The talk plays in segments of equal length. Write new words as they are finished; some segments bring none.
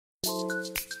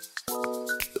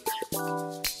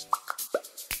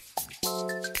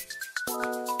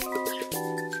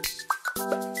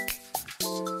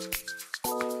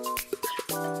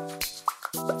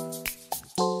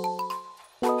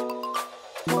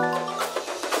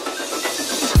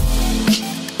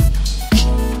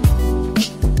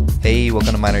Hey,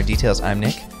 welcome to Minor Details. I'm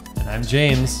Nick. And I'm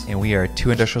James. And we are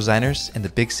two industrial designers in the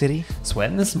big city.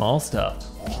 Sweating the small stuff.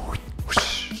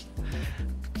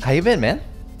 How you been, man?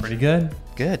 Pretty good.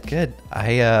 Good.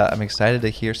 I'm excited to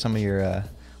hear some of your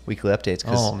weekly updates.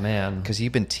 Oh, man. Because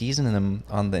you've been teasing them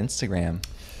on the Instagram.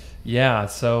 Yeah,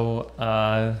 so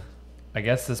I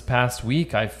guess this past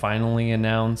week I finally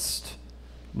announced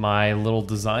my little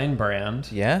design brand.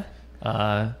 Yeah?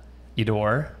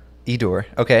 Edor. Edor.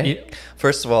 Okay.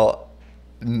 First of all,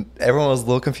 everyone was a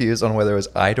little confused on whether it was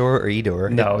Idor or Edor.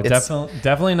 No,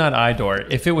 definitely not Idor.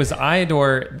 If it was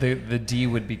Idor, the D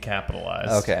would be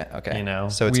capitalized. Okay. You know,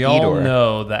 so it's we Edor. all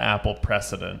know the Apple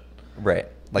precedent. Right.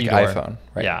 Like Edor. iPhone,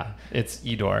 right? Yeah, it's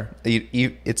Edor.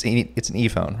 It's an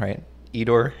e-phone, right?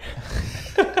 Edor.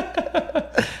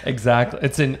 Exactly.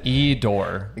 It's an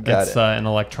e-door. It's an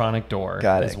electronic door.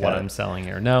 Got it. I'm selling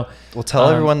here. No. Well, tell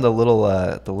everyone the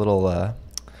little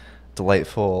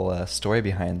delightful story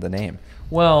behind the name.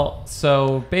 Well,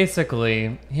 so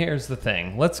basically, here's the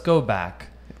thing. Let's go back.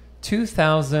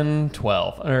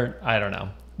 2012, or I don't know.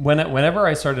 Whenever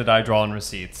I started iDraw and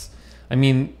Receipts, I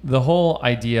mean, the whole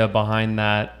idea behind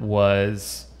that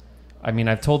was, I mean,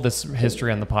 I've told this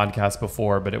history on the podcast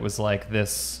before, but it was like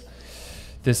this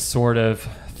sort of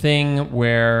thing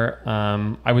where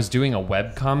I was doing a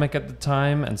web comic at the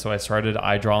time, and so I started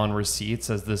iDraw and Receipts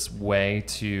as this way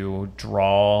to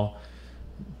draw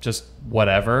just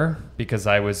whatever, because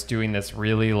I was doing this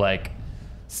really like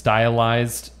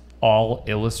stylized all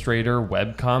Illustrator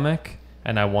web comic,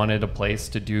 and I wanted a place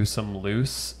to do some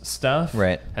loose stuff.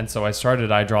 Right. And so I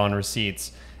started iDraw and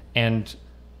Receipts, and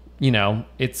you know,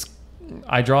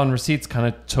 iDraw and Receipts kind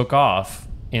of took off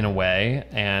in a way,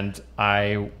 and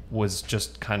I was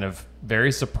just kind of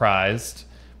very surprised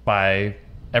by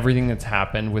everything that's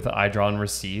happened with iDraw and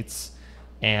Receipts.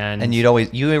 And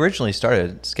you originally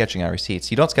started sketching on receipts.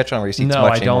 You don't sketch on receipts no,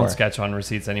 much anymore. I don't sketch on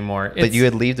receipts anymore. But you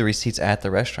would leave the receipts at the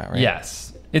restaurant, right?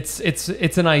 Yes.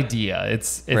 It's an idea.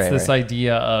 It's right.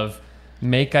 idea of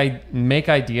make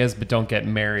ideas, but don't get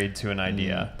married to an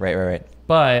idea. Right.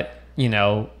 But, you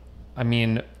know, I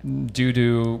mean, due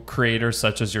to creators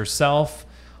such as yourself,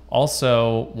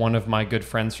 also one of my good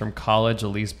friends from college,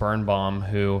 Elise Birnbaum,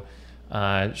 who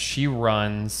she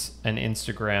runs an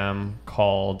Instagram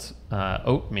called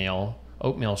Oatmeal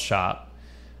Shop.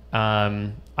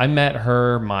 I met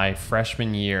her my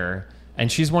freshman year, and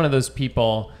she's one of those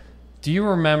people. Do you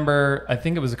remember, I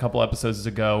think it was a couple episodes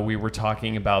ago, we were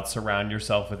talking about surround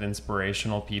yourself with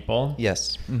inspirational people?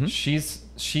 Yes. Mm-hmm.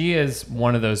 She is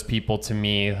one of those people to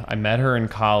me. I met her in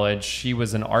college. She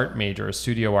was an art major, a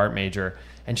studio art major,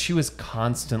 and she was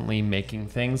constantly making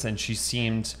things, and she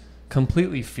seemed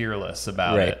completely fearless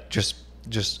about it. Just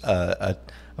a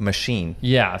machine.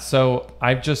 Yeah. So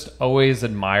I've just always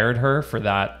admired her for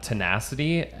that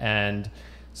tenacity, and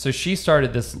so she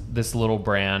started this little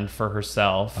brand for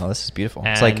herself. Oh, this is beautiful.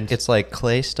 And it's like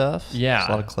clay stuff. Yeah, there's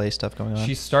a lot of clay stuff going on.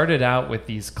 She started out with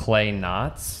these clay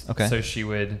knots. Okay. So she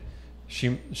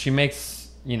makes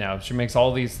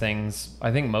all these things.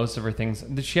 I think most of her things.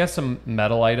 She has some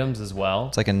metal items as well.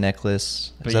 It's like a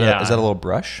necklace. But is that a little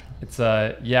brush? It's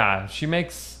She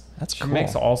makes. That's she cool.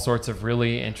 makes all sorts of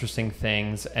really interesting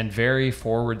things and very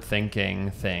forward-thinking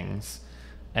things,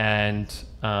 and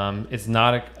is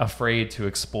not afraid to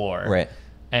explore. Right.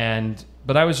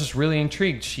 But I was just really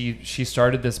intrigued. She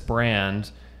started this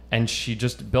brand, and she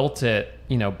just built it,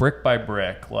 you know, brick by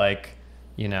brick, like,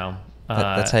 you know.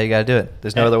 That's how you got to do it.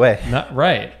 There's no other way.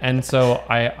 Right. And so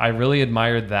I really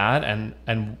admired that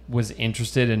and was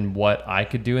interested in what I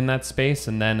could do in that space.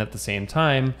 And then at the same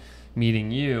time,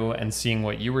 meeting you and seeing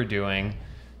what you were doing,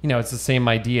 you know, it's the same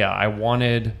idea. I'm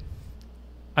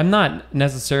not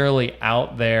necessarily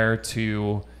out there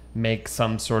to make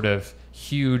some sort of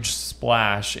huge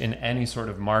splash in any sort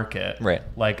of market. Right.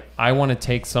 Like, I want to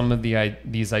take some of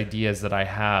these ideas that I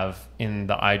have in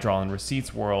the iDraw and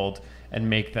Receipts world and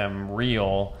make them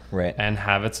real, right, and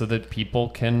have it so that people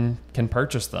can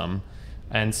purchase them.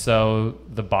 And so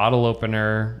the bottle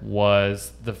opener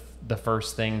was the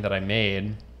first thing that I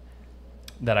made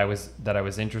that I was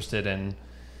interested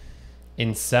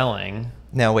in selling.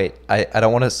 Now wait, I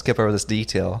don't want to skip over this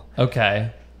detail.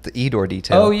 Okay. The Edor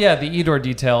detail. Oh yeah, the Edor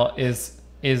detail is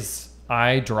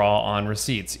I draw on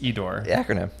receipts. Edor. The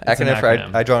acronym. It's Acronym for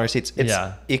acronym. I draw on receipts.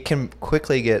 It can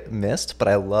quickly get missed, but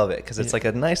I love it because it's like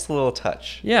a nice little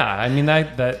touch. Yeah, I mean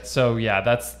that's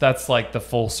like the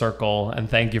full circle, and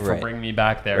thank you for bringing me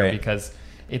back there, because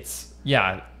it's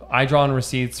I draw on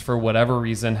receipts for whatever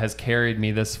reason has carried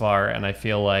me this far, and I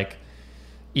feel like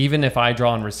even if I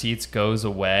draw on receipts goes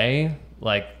away,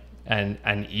 like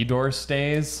and e-door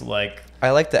stays. Like,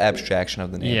 I like the abstraction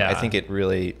of the name. Yeah. I think it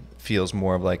really feels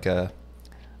more of like a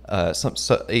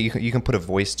you can put a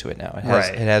voice to it now.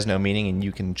 It has no meaning, and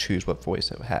you can choose what voice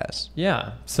it has.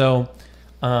 Yeah. So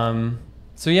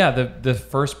the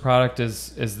first product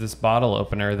is this bottle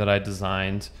opener that I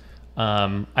designed.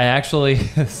 I actually,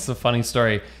 this is a funny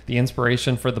story. The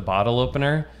inspiration for the bottle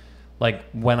opener, like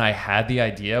when I had the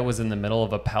idea, was in the middle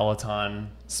of a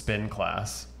Peloton spin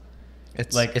class.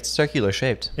 It's circular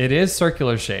shaped. It is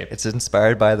circular shaped. It's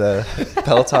inspired by the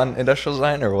Peloton industrial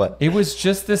design, or what? It was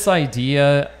just this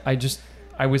idea.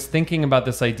 I was thinking about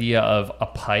this idea of a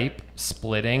pipe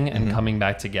splitting and coming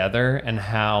back together, and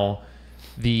how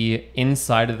the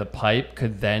inside of the pipe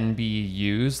could then be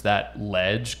used, that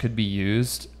ledge could be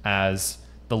used as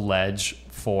the ledge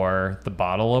for the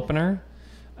bottle opener.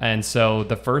 And so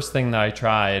the first thing that I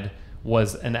tried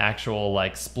was an actual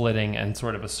like splitting and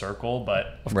sort of a circle,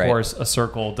 but of course a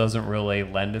circle doesn't really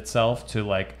lend itself to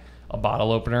like a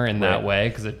bottle opener in that way,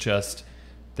 because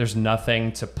there's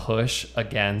nothing to push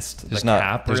against the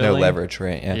cap. There's no leverage,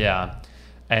 right? Yeah.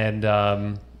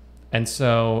 And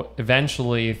so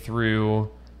eventually,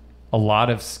 through a lot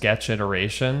of sketch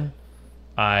iteration,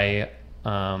 I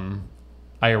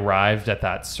arrived at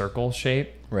that circle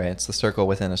shape. Right. It's the circle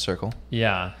within a circle.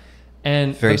 Yeah.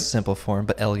 And very simple form,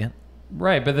 but elegant.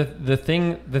 Right, but the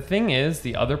thing is,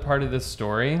 the other part of this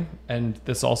story, and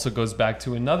this also goes back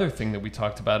to another thing that we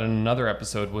talked about in another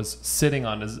episode, was sitting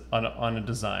on a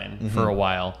design for a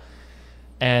while.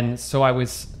 And so I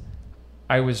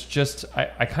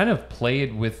kind of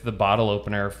played with the bottle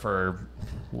opener for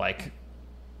like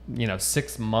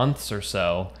 6 months or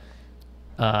so.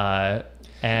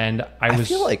 And I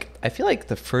feel like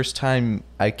the first time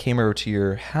I came over to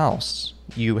your house,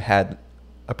 you had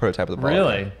a prototype of the bottle.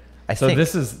 Really? So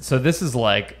this is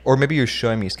like, or maybe you're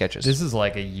showing me sketches. This is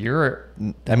like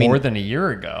more than a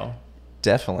year ago.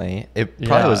 Definitely. It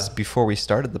probably was before we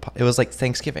started it was like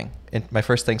Thanksgiving, my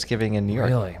first Thanksgiving in New York.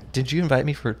 Really? Did you invite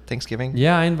me for Thanksgiving?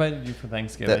 Yeah, I invited you for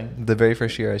Thanksgiving. The very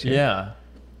first year I was here. Yeah.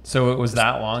 So it was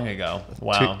that long ago.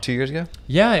 Wow. 2 years ago?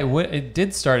 Yeah, it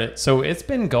did start it. So it's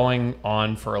been going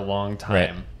on for a long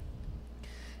time. Right.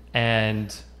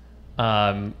 And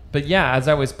but yeah, as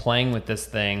I was playing with this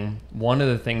thing, one of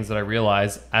the things that I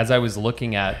realized as I was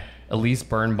looking at Elise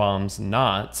Birnbaum's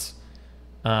knots,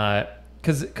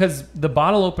 because the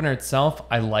bottle opener itself,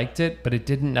 I liked it, but it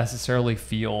didn't necessarily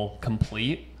feel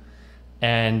complete.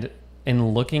 And in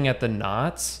looking at the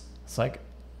knots, it's like,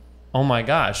 oh my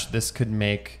gosh, this could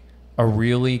make a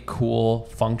really cool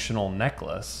functional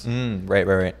necklace.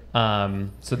 Right.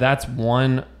 So that's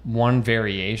one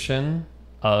variation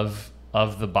of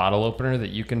the bottle opener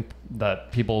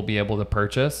that people will be able to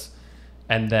purchase.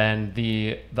 And then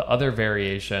the other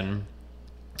variation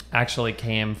actually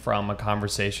came from a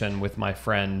conversation with my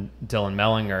friend Dylan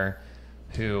Mellinger,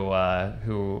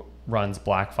 who runs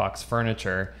Black Fox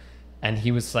Furniture, and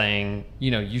he was saying,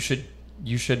 you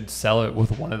should sell it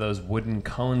with one of those wooden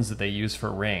cones that they use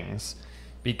for rings,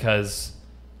 because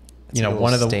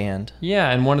one of the stand.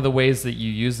 Yeah, and one of the ways that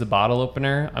you use the bottle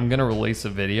opener, I'm gonna release a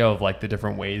video of like the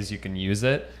different ways you can use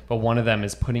it, but one of them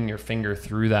is putting your finger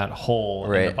through that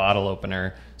hole in the bottle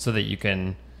opener so that you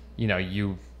can,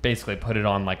 you basically put it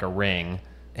on like a ring.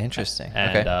 Interesting.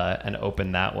 And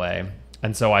open that way.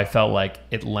 And so I felt like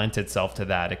it lent itself to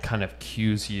that. It kind of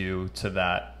cues you to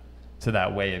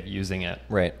that way of using it.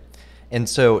 Right. And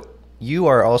so you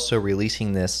are also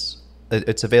releasing this.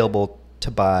 It's available to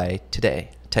buy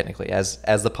today, technically, as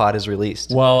the pod is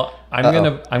released. Well, I'm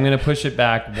gonna push it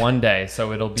back one day,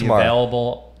 so it'll be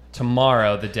available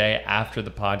tomorrow, the day after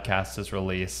the podcast is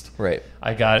released. Right.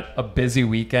 I got a busy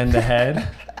weekend ahead.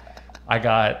 I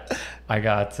got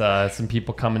some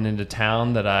people coming into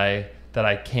town that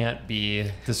I can't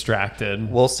be distracted.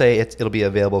 We'll say it'll be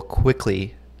available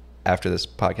quickly after this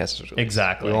podcast is released.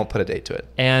 Exactly. We won't put a date to it.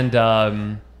 And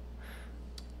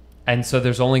so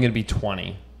there's only going to be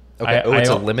 20. Okay. It's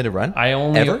a limited run?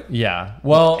 Ever? Yeah.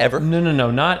 Well, ever?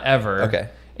 No, not ever. Okay.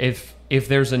 If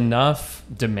there's enough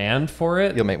demand for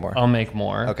it, you'll make more. I'll make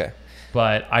more. Okay.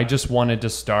 But I just wanted to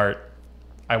start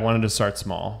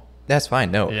small. That's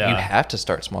fine. No, you have to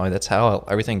start small. That's how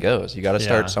everything goes. You got to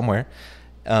start somewhere.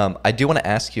 I do want to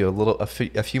ask you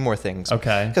a few more things.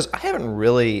 Okay. Because I haven't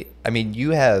really. I mean,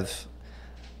 you have.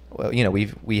 Well,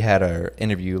 we had our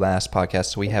interview last podcast,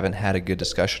 so we haven't had a good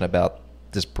discussion about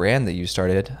this brand that you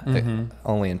started,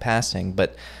 only in passing.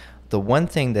 But the one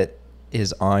thing that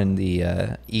is on the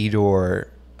eDoor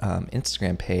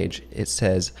Instagram page, it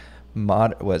says,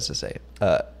 what does it say?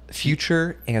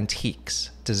 Future antiques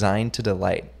designed to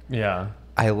delight. Yeah.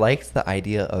 I liked the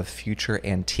idea of future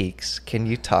antiques. Can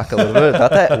you talk a little bit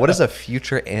about that? What is a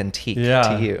future antique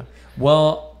to you?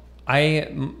 Well,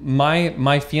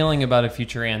 my feeling about a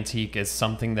future antique is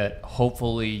something that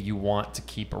hopefully you want to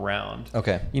keep around.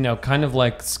 Okay. You know, kind of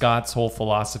like Scott's whole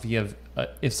philosophy of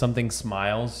if something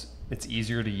smiles, it's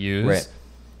easier to use. Right.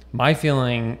 My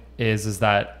feeling is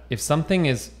that if something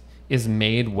is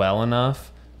made well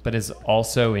enough, but is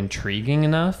also intriguing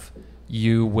enough,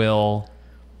 you will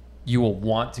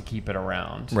want to keep it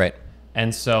around. Right.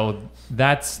 And so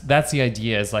that's the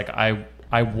idea, is like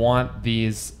I want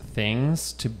these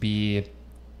things to be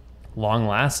long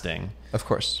lasting. Of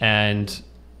course. And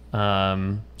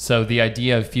so the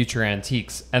idea of future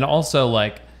antiques, and also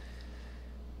like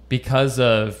because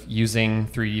of using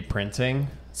 3D printing,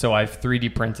 so I've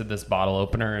 3D printed this bottle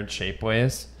opener at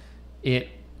Shapeways. It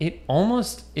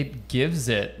gives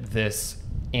it this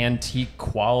antique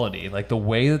quality, like the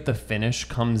way that the finish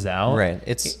comes out.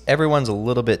 Right. Everyone's a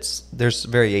little bit, there's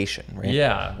variation, right?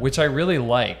 Yeah, which I really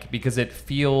like, because it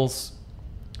feels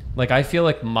like, I feel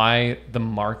like the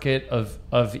market of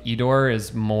Edor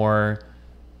is more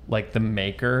like the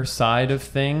maker side of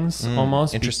things,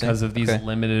 almost, because of these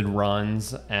limited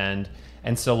runs, and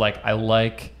so like I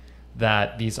like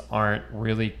that these aren't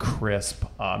really crisp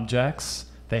objects.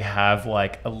 They have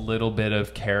like a little bit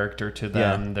of character to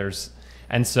them. Yeah.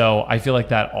 And so I feel like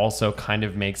that also kind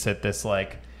of makes it this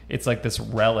like, it's like this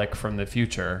relic from the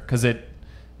future, because it,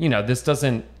 you know, this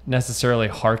doesn't necessarily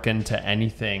hearken to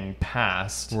anything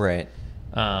past. Right.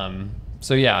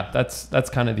 So yeah, that's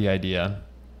kind of the idea.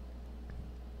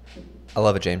 I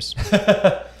love it, James.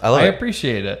 I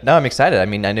appreciate it. No, I'm excited. I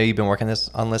mean, I know you've been working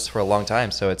on this for a long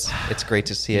time, so it's great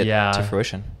to see it to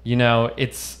fruition. You know,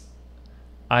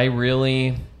 I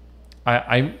mean,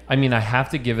 I have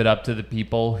to give it up to the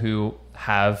people who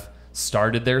have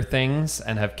started their things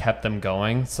and have kept them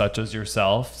going, such as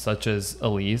yourself, such as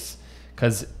Elise,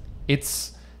 because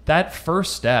that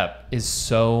first step is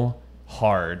so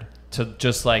hard to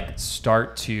just like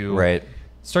start to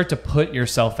put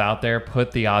yourself out there,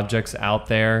 put the objects out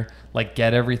there, like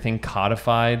get everything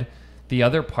codified. The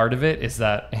other part of it is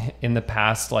that in the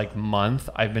past like month,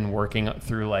 I've been working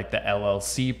through like the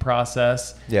LLC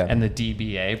process and the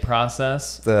DBA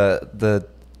process.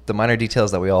 The minor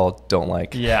details that we all don't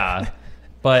like. Yeah.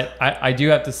 But I do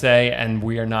have to say, and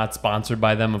we are not sponsored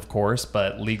by them, of course,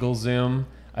 but LegalZoom,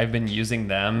 I've been using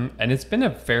them, and it's been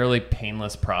a fairly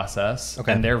painless process,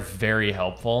 and they're very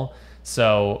helpful.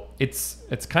 So it's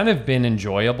kind of been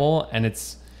enjoyable, and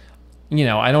it's, you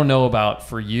know, I don't know about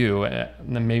for you,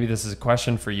 maybe this is a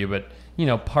question for you, but, you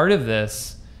know, part of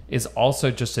this is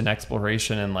also just an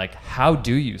exploration in like, how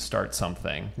do you start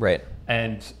something? Right.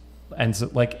 And so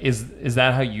like, is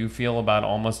that how you feel about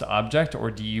Almost Object, or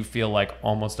do you feel like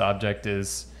Almost Object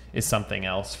is something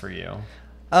else for you?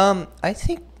 I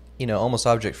think, you know, Almost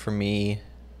Object for me,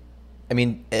 I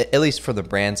mean, at least for the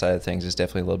brand side of things, is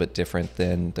definitely a little bit different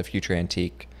than the Future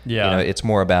Antique. Yeah. You know, it's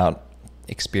more about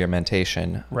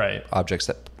experimentation. Right. Objects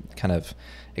that kind of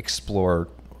explore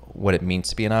what it means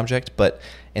to be an object. But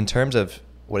in terms of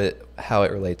how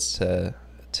it relates to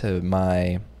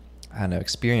my, I don't know,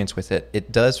 experience with it,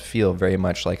 it does feel very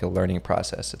much like a learning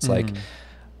process. It's like,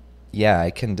 yeah,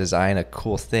 I can design a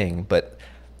cool thing, but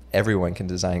everyone can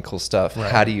design cool stuff.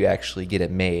 Right. How do you actually get it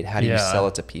made? How do you sell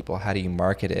it to people? How do you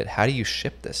market it? How do you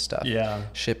ship this stuff? Yeah.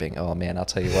 Shipping. Oh man, I'll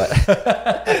tell you what.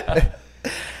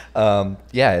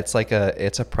 Yeah,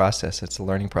 it's a process. It's a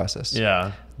learning process.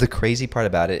 Yeah. The crazy part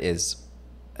about it is,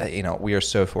 you know, we are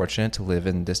so fortunate to live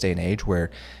in this day and age where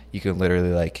you can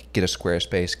literally like get a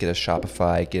Squarespace, get a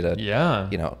Shopify, get a,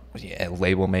 you know, a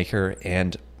label maker,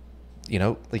 and, you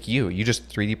know, like you just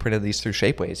 3D printed these through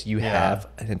Shapeways. You have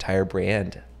an entire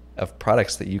brand of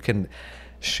products that you can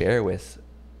share with,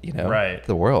 you know,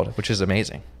 the world, which is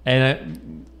amazing.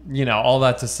 And, you know, all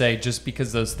that to say, just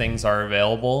because those things are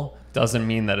available doesn't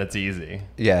mean that it's easy.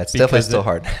 Yeah, it's definitely still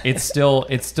hard. It's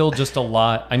still just a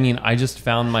lot. I mean, I just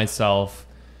found myself,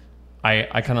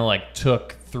 I kind of like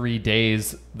took 3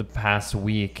 days the past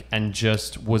week and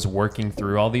just was working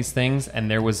through all these things. And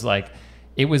there was like,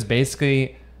 it was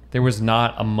basically, there was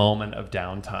not a moment of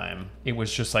downtime. It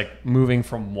was just like moving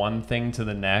from one thing to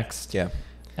the next. Yeah.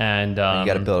 And you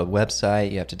got to build a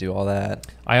website. You have to do all that.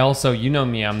 I also, you know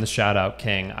me, I'm the shout out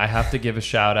king. I have to give a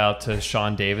shout out to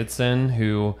Sean Davidson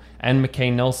and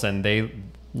McKay Nilsson.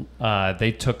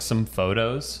 They took some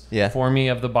photos for me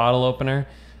of the bottle opener.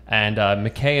 And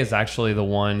McKay is actually the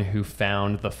one who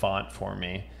found the font for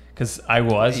me, because I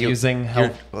was using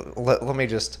help.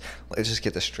 Let's just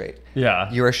get this straight. Yeah.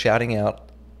 You are shouting out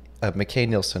McKay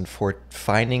Nilsson for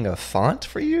finding a font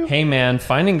for you? Hey man,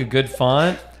 finding a good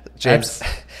font. James,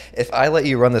 if I let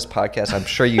you run this podcast, I'm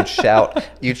sure you'd shout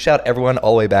everyone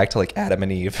all the way back to like Adam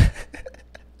and Eve.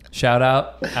 Shout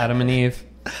out Adam and Eve.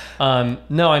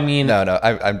 No, I mean, no,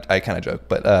 I kind of joke,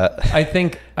 but I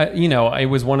think it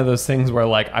was one of those things where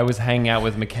like I was hanging out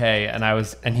with McKay and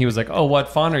he was like, "Oh, what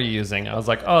font are you using?" I was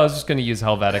like, "Oh, I was just going to use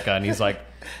Helvetica," and he's like,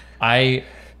 "I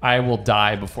will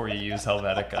die before you use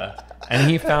Helvetica." And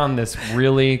he found this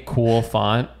really cool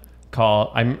font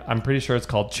called I'm pretty sure it's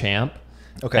called Champ.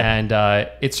 Okay. And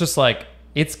it's just like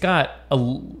it's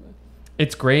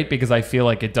great because I feel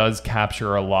like it does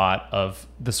capture a lot of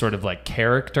the sort of like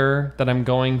character that I'm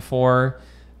going for.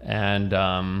 And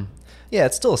yeah,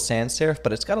 it's still a sans serif,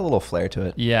 but it's got a little flair to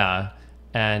it. Yeah.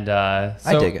 And I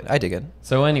dig it.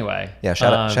 So anyway. Yeah,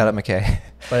 shout out McKay.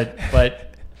 But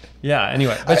yeah,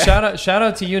 anyway. But shout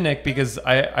out to you, Nick, because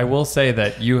I will say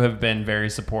that you have been very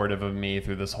supportive of me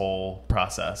through this whole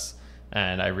process.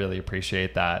 And I really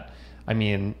appreciate that. I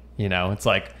mean, it's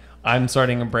like I'm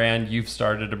starting a brand, you've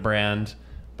started a brand,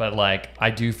 but like I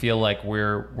do feel like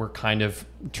we're kind of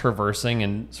traversing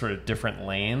in sort of different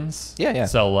lanes. Yeah.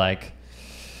 So like,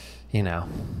 Are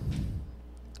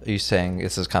you saying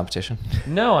this is competition?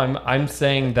 No, I'm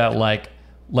saying that like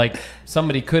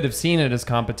somebody could have seen it as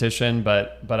competition,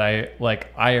 but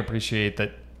I appreciate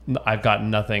that I've got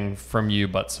nothing from you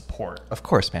but support. Of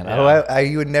course, man. Yeah.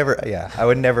 I would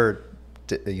never,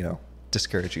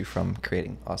 discourage you from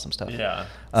creating awesome stuff. Yeah.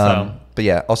 But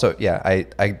yeah, also, yeah,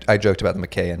 I joked about the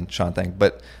McKay and Sean thing,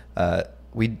 but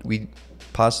we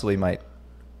possibly might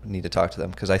need to talk to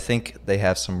them because I think they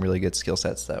have some really good skill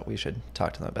sets that we should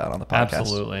talk to them about on the podcast.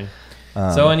 Absolutely.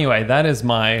 So anyway, that is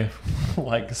my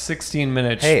like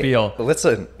 16-minute spiel.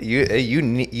 Listen, you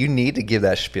need to give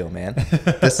that spiel, man.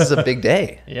 This is a big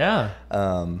day. Yeah.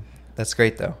 That's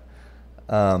great though.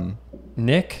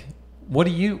 Nick, what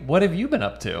have you been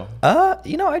up to?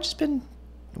 I've just been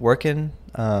working.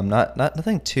 Not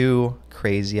nothing too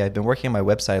crazy. I've been working on my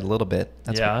website a little bit.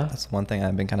 That's one thing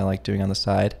I've been kind of like doing on the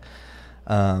side.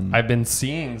 I've been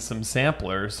seeing some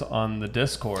samplers on the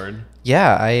Discord.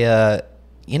 Yeah,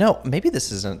 maybe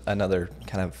this is another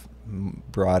kind of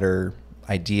broader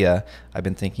idea I've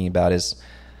been thinking about is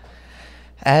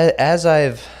as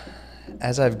I've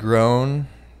grown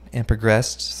and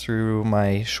progressed through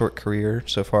my short career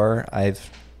so far, I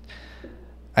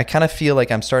kind of feel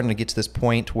like I'm starting to get to this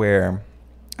point where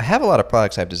I have a lot of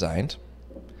products I've designed.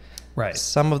 Right.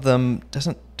 Some of them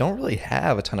don't really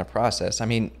have a ton of process. I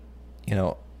mean,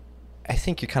 I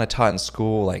think you're kind of taught in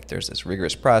school, like there's this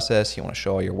rigorous process. You want to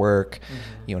show all your work. Mm-hmm.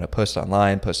 You want to post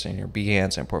online, post in your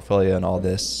Behance and portfolio and all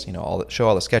this, show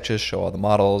all the sketches, show all the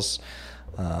models,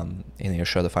 and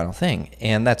show the final thing.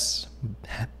 And that's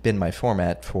been my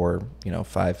format for,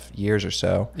 5 years or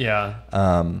so. Yeah.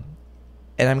 And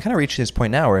I'm kind of reaching this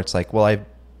point now where it's like, well, I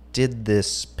did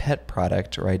this pet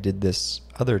product or I did this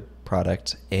other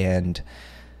product, and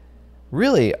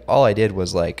really all I did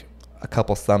was like a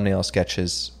couple thumbnail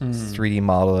sketches, 3D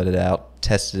modeled it out,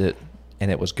 tested it,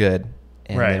 and it was good.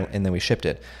 And then we shipped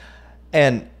it.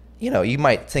 And, you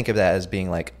might think of that as being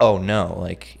like, oh no,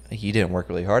 like you didn't work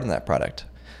really hard on that product.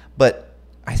 But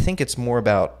I think it's more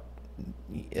about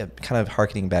kind of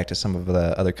hearkening back to some of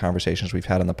the other conversations we've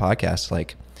had on the podcast.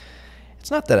 Like,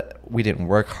 it's not that we didn't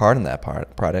work hard on that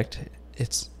product.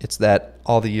 It's that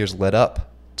all the years led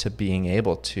up to being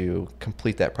able to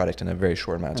complete that product in a very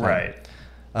short amount of time. Right.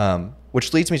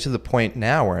 Which leads me to the point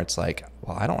now where it's like,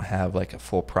 well, I don't have like a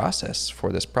full process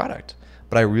for this product,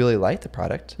 but I really like the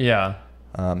product. Yeah.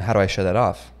 How do I show that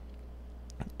off?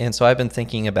 And so I've been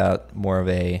thinking about more of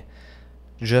a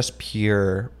just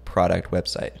pure product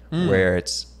website where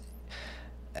it's,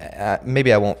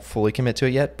 maybe I won't fully commit to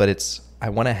it yet, but I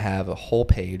want to have a whole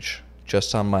page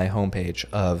just on my homepage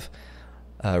of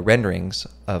renderings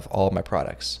of all my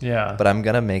products. Yeah. But I'm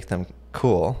going to make them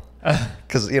cool.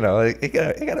 Because, you gotta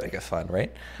make it fun,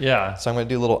 right? Yeah. So I'm going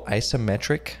to do little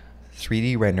isometric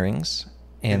 3D renderings,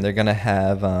 and they're going to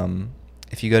have,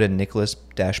 if you go to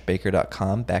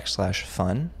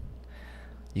nicholas-baker.com/fun,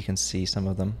 you can see some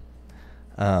of them.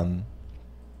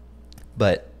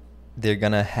 But they're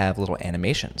going to have little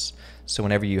animations. So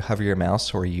whenever you hover your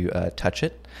mouse or you touch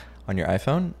it on your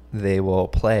iPhone, they will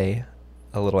play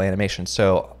a little animation.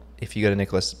 So if you go to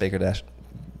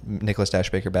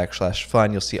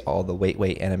nicholas-baker.com/fun, you'll see all the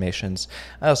wait animations.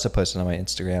 I also post it on my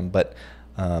Instagram, but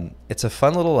it's a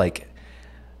fun little it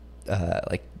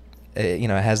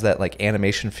has that like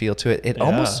animation feel to it. It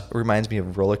almost reminds me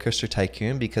of Roller Coaster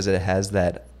Tycoon because it has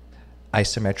that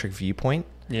isometric viewpoint.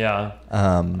 Yeah.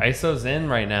 ISO's in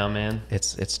right now, man.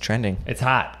 It's trending. It's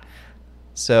hot.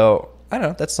 So I don't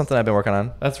know. That's something I've been working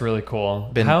on. That's really cool.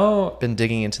 Been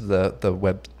digging into the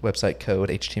website code,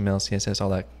 HTML, CSS, all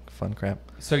that fun crap.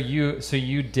 So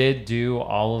you did do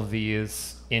all of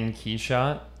these in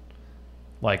KeyShot?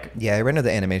 Like, yeah, I render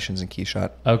the animations in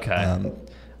KeyShot. Okay.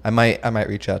 I might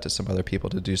reach out to some other people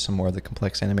to do some more of the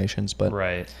complex animations, but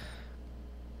right.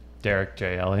 Derek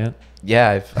J. Elliott.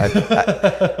 Yeah,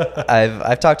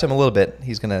 I've talked to him a little bit.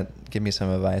 He's gonna give me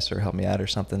some advice or help me out or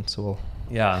something. So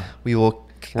we will.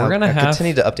 We're gonna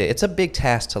continue to update. It's a big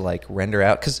task to like render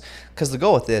out because the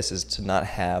goal with this is to not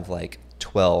have like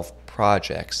 12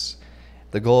 projects.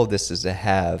 The goal of this is to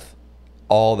have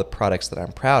all the products that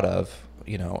I'm proud of,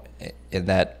 and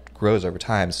that grows over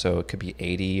time. So it could be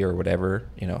 80 or whatever,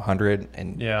 100,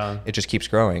 and it just keeps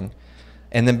growing.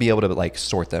 And then be able to like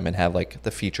sort them and have like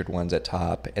the featured ones at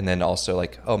top, and then also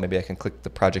like, oh, maybe I can click the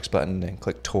projects button and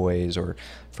click toys or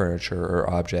furniture or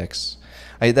objects.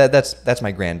 That's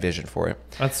my grand vision for it.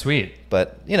 That's sweet.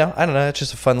 But I don't know. It's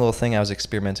just a fun little thing I was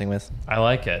experimenting with. I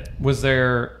like it. Was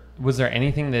there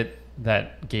anything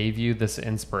that gave you this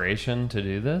inspiration to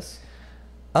do this?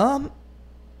 Oh,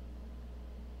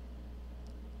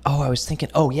 I was thinking.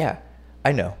 Oh yeah,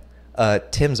 I know.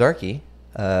 Tim Zarkey.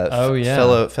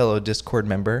 Fellow Discord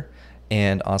member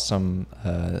and awesome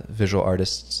visual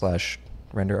artist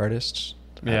 / render artist.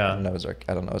 Yeah. I don't know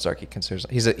what Zarkey considers.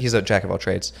 He's a jack of all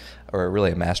trades, or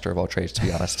really a master of all trades, to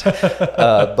be honest.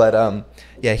 But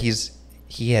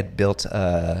he had built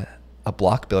a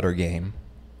block builder game,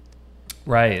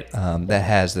 right? That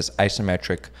has this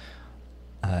isometric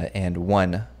and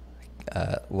one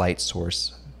light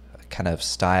source kind of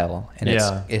style, and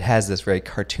it has this very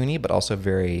cartoony but also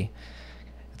very.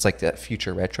 It's like that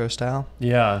future retro style.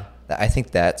 Yeah. I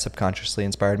think that subconsciously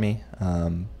inspired me.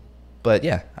 But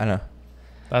yeah, I don't know.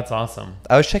 That's awesome.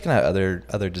 I was checking out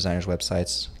other designers'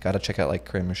 websites. Got to check out like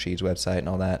KYOSHY's website and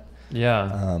all that.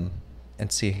 Yeah.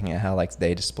 And seeing how like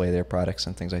they display their products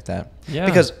and things like that. Yeah.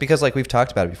 Because like we've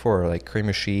talked about it before, like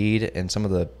KYOSHY and some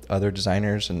of the other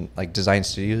designers and like design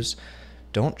studios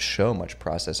don't show much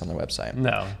process on their website.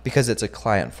 No. Because it's a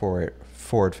client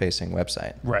forward-facing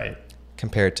website. Right.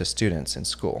 Compared to students in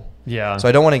school. Yeah. So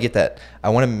I don't want to get that. I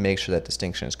want to make sure that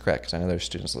distinction is correct, because I know there's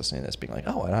students listening to this being like,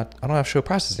 oh, I don't have to show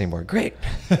process anymore. Great.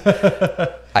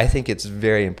 I think it's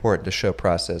very important to show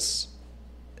process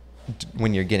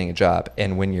when you're getting a job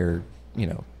and when you're,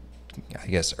 I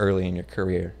guess early in your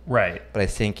career. Right. But I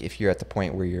think if you're at the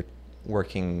point where you're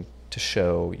working to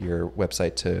show your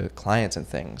website to clients and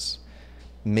things,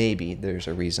 maybe there's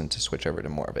a reason to switch over to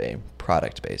more of a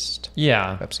product-based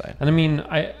website. And I mean,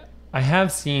 I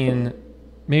have seen,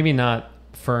 maybe not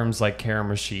firms like Kara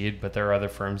Rashid, but there are other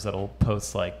firms that'll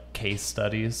post like case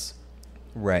studies.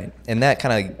 Right. And that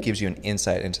kind of gives you an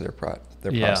insight into their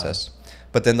process.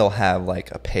 But then they'll have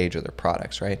like a page of their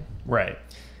products, right? Right.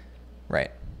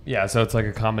 Right. Yeah, so it's like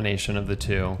a combination of the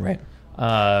two. Right.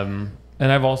 And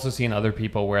I've also seen other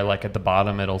people where like at the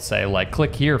bottom it'll say like,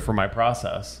 click here for my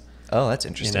process. Oh, that's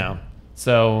interesting.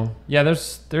 So yeah,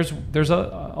 there's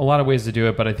a lot of ways to do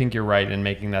it, but I think you're right in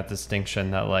making that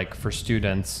distinction that like for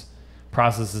students,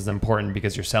 process is important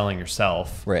because you're selling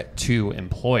yourself to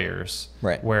employers.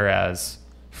 Right. Whereas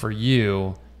for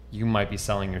you might be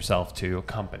selling yourself to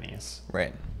companies.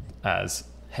 Right. As,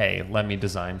 hey, let me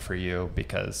design for you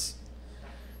because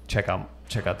check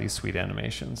out these sweet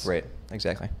animations. Right.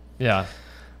 Exactly. Yeah.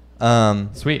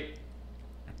 Sweet.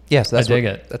 Yeah, so I dig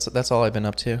it. That's all I've been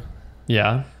up to.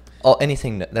 Yeah.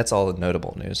 That's all the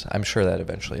notable news. I'm sure that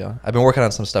eventually. I've been working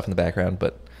on some stuff in the background,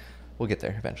 but we'll get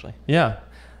there eventually. Yeah.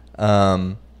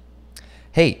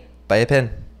 Hey, buy a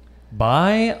pen.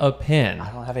 Buy a pen.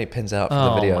 I don't have any pins out for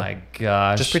the video. Oh my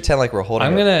gosh! Just pretend like we're holding.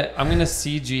 I'm gonna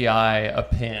CGI a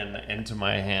pin into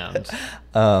my hand.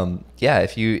 Yeah.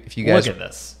 If you guys look at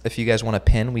this, if you guys want a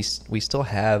pin, we still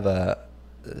have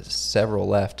several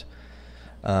left,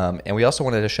 and we also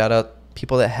wanted to shout out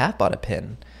people that have bought a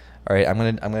pin. All right, I'm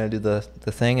gonna do the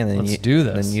thing, and then Let's do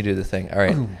this. And then you do the thing. All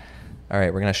right. Ooh. All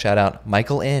right, we're gonna shout out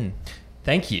Michael N.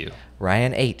 Thank you.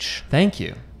 Ryan H. Thank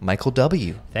you. Michael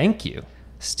W. Thank you.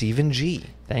 Stephen G.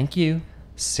 Thank you.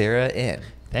 Sarah N.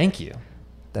 Thank you.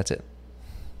 That's it.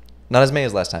 Not as many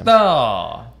as last time.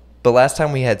 Oh. But last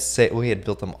time we had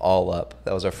built them all up.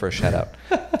 That was our first shout out.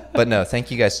 But no, thank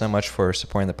you guys so much for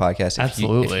supporting the podcast.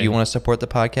 Absolutely. If you want to support the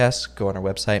podcast, go on our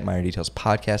website,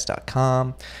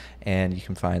 minordetailspodcast.com, and you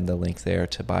can find the link there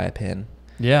to buy a pin.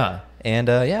 Yeah. And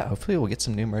hopefully we'll get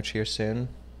some new merch here soon.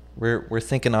 We're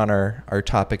thinking on our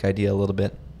topic idea a little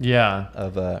bit. Yeah.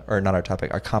 Or not our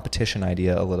topic, our competition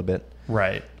idea a little bit.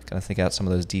 Right. Gonna think out some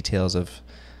of those details of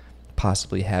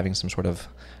possibly having some sort of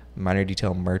minor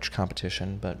detail merch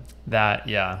competition, but That,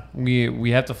 yeah,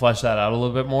 we have to flesh that out a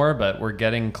little bit more, but we're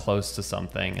getting close to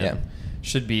something. And Yeah.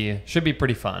 should be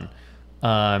pretty fun.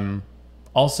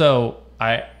 Also,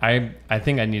 I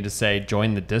think I need to say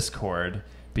join the Discord,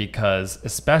 because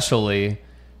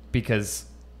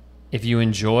if you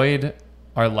enjoyed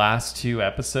our last 2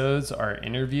 episodes, our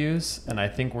interviews, and I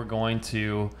think we're going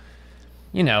to,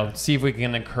 see if we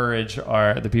can encourage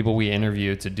the people we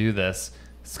interview to do this.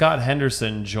 Scott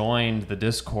Henderson joined the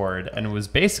Discord and was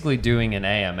basically doing an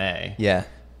AMA. yeah.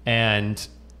 And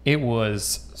it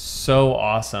was so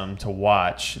awesome to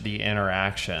watch the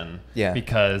interaction. Yeah.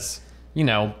 Because,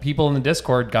 people in the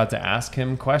Discord got to ask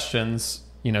him questions,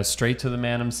 straight to the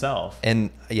man himself. And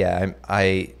yeah,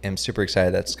 I am super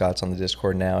excited that Scott's on the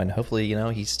Discord now, and hopefully,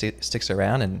 he sticks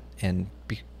around and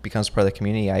becomes part of the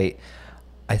community.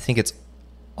 I think it's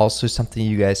also something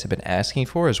you guys have been asking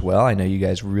for as well. I know you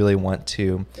guys really want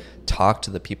to talk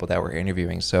to the people that we're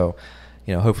interviewing, so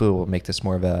hopefully we'll make this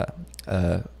more of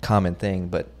a common thing.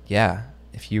 But yeah,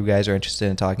 if you guys are interested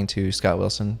in talking to Scott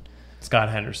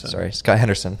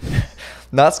Henderson,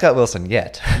 not Scott Wilson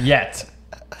yet.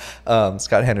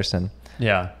 Scott Henderson.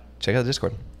 Yeah. Check out the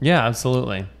Discord. Yeah,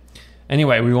 absolutely.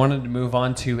 Anyway, we wanted to move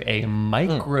on to a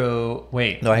micro.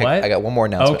 Wait, No, what? I got one more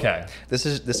announcement. Okay.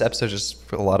 This episode is just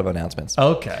for a lot of announcements.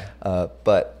 Okay.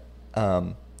 But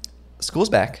school's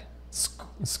back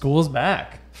School's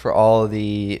back. for all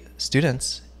the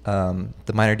students,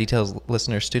 the Minor Details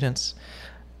listener students.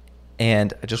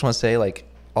 And I just want to say,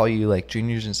 all you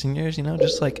juniors and seniors,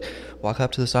 just walk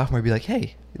up to the sophomore and be like,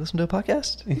 "Hey, you listen to a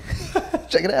podcast?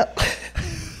 Check it out."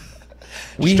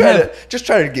 Just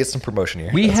try to get some promotion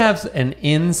here. We have an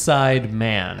inside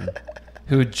man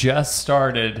who just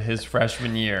started his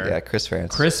freshman year. Yeah, Chris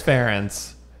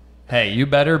Ferentz. Hey, you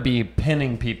better be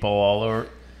pinning people all over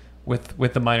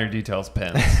with the Minor Details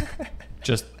pins.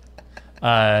 Just,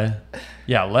 let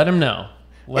him know.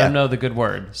 Let him know the good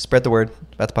word. Spread the word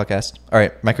about the podcast. All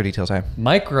right, micro details time.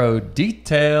 Micro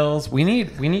details. We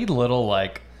need little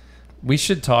we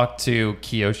should talk to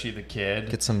KYOSHY the kid.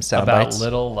 Get some sound about bites.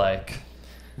 little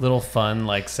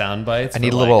fun sound bites. I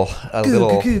need cool little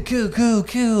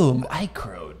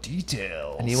micro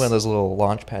details. I need one of those little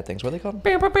launch pad things. What are they called?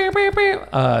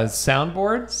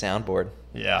 Soundboard. Soundboard.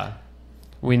 Yeah,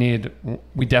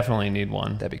 we definitely need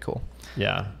one. That'd be cool.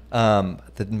 Yeah.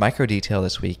 The micro detail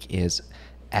this week is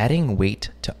adding weight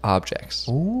to objects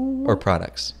or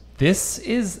products. This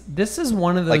is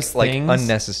one of those things. Like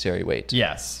unnecessary weight.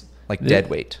 Yes. Dead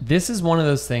weight. This is one of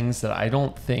those things that I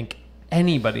don't think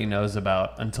anybody knows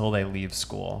about until they leave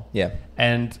school. Yeah.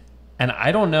 And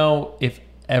I don't know if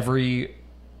every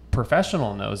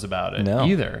professional knows about it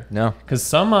either. No. Because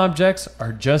some objects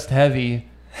are just heavy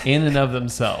in and of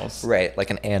themselves. Right, like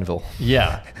an anvil.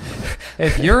 Yeah.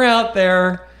 If you're out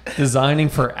there designing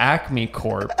for Acme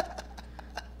Corp,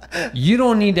 you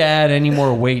don't need to add any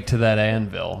more weight to that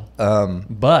anvil.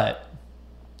 But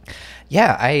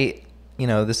yeah,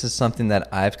 this is something that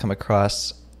I've come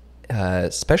across,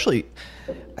 especially,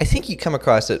 I think you come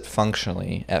across it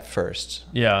functionally at first.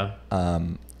 yeah.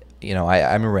 I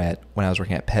remember when I was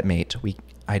working at PetMate,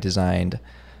 I designed,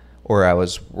 or I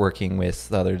was working with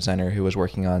the other designer who was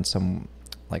working on some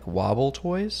wobble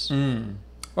toys.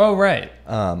 Oh, right.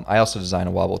 I also designed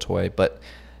a wobble toy, but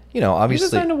obviously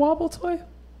You designed a wobble toy?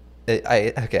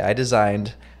 I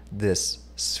designed this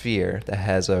sphere that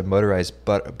has a motorized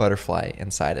butterfly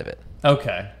inside of it.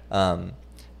 Okay.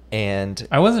 And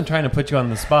I wasn't trying to put you on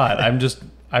the spot. I'm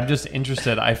just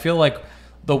interested. I feel like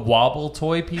the wobble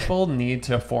toy people need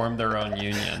to form their own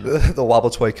union. the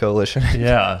Wobble Toy Coalition.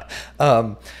 Yeah.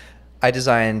 I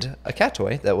designed a cat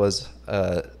toy that was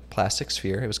a plastic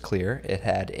sphere. It was clear. It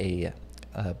had a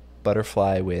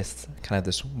butterfly with kind of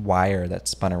this wire that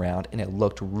spun around, and it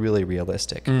looked really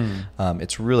realistic.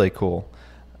 It's really cool.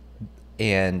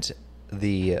 And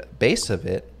the base of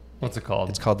it, What's it called?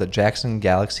 it's called the Jackson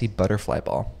Galaxy Butterfly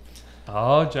Ball.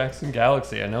 Oh, Jackson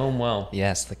Galaxy. I know him well.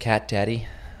 Yes, the cat daddy.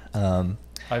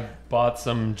 I've bought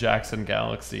some Jackson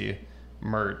Galaxy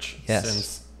merch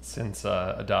Yes. since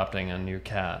adopting a new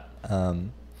cat.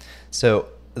 So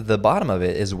the bottom of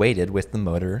it is weighted with the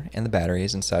motor and the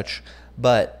batteries and such,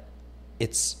 but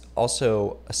it's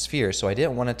also a sphere, so I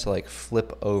didn't want it to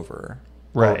flip over,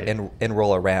 Right. and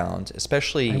roll around,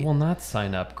 especially. I will not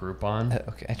sign up Groupon.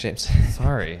 Okay, James.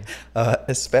 Sorry.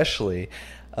 Especially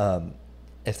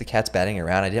if the cat's batting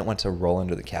around, I didn't want to roll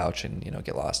under the couch and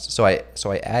get lost. So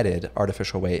I added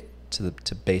artificial weight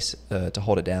to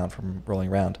hold it down from rolling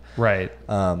around. Right.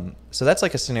 So that's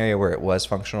a scenario where it was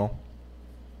functional.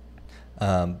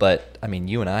 But I mean,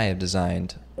 you and I have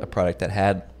designed a product that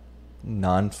had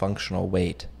non-functional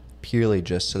weight purely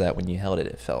just so that when you held it,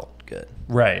 it felt good.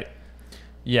 Right.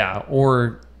 Yeah.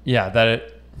 Or yeah, that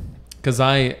it, because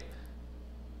I'm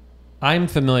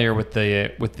familiar with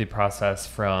the process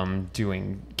from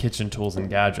doing kitchen tools and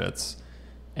gadgets,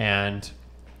 and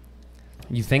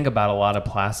you think about a lot of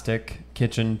plastic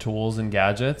kitchen tools and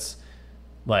gadgets,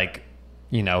 like,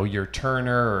 you know, your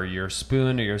turner or your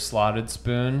spoon or your slotted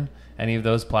spoon, any of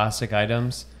those plastic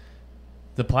items,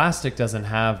 the plastic doesn't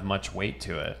have much weight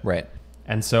to it. Right.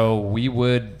 And so we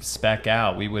would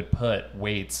we would put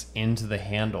weights into the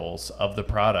handles of the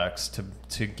products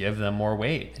to give them more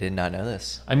weight. I did not know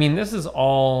this. I mean, this is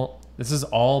all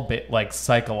like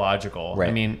psychological. Right.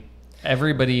 I mean,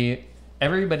 everybody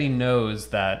knows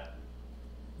that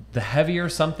the heavier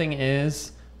something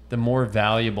is, the more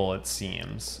valuable it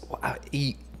seems.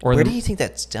 Where do you think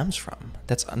that stems from?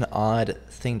 That's an odd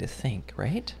thing to think,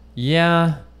 right?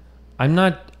 Yeah. I'm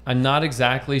not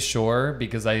exactly sure,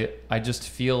 because I just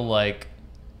feel like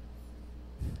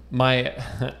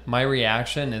my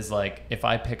reaction is like, if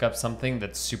I pick up something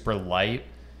that's super light,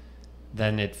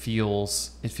 then it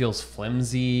feels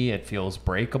flimsy, it feels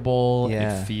breakable,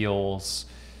 Yeah. it feels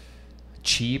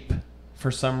cheap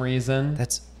for some reason.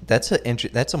 That's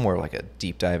a more like a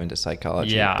deep dive into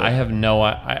psychology. Yeah, but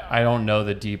I don't know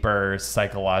the deeper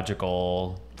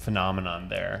psychological phenomenon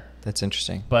there. that's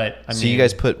interesting. But I mean, so you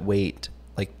guys put weight,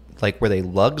 like were they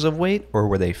lugs of weight or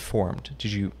were they formed?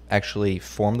 Did you actually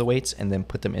form the weights and then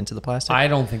put them into the plastic? I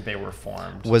don't think they were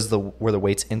formed. Were the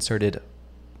weights inserted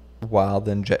while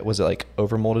then was it like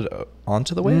overmolded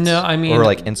onto the weights? No, I mean, or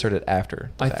like inserted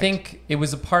after the I fact? think it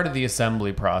was a part of the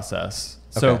assembly process.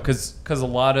 So Okay. because a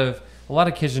lot of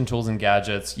kitchen tools and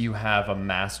gadgets, you have a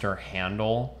master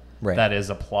handle Right. that is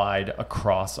applied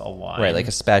across a line. Right, like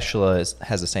a spatula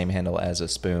has the same handle as a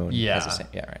spoon. Yeah. Has the same,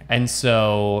 yeah, right. And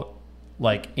so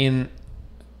like in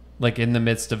the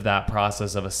midst of that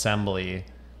process of assembly,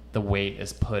 the weight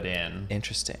is put in.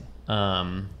 Interesting.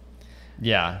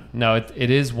 Yeah, no, it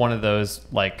is one of those,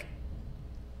 like,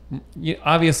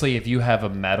 obviously if you have a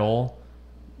metal,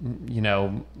 you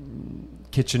know,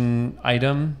 kitchen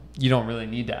item, you don't really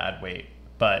need to add weight,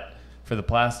 but for the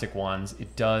plastic ones,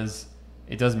 it does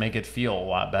make it feel a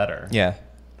lot better. Yeah.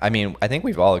 I mean, I think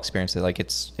we've all experienced it. Like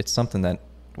it's something that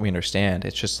we understand.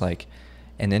 It's just like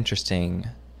an interesting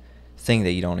thing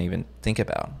that you don't even think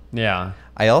about. Yeah.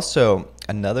 I also,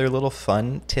 another little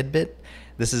fun tidbit,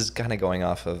 this is kind of going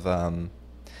off of,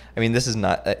 I mean, this is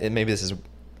not, maybe this is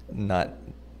not,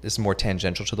 this is more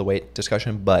tangential to the weight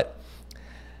discussion, but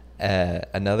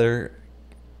another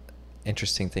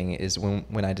interesting thing is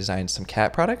when I designed some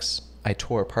cat products, I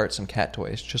tore apart some cat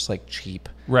toys, just like cheap,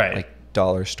 Right. like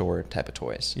dollar store type of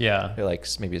toys. Yeah. They're like,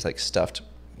 maybe it's like stuffed,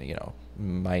 you know,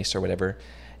 mice or whatever.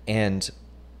 And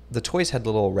the toys had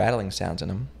little rattling sounds in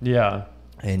them. Yeah.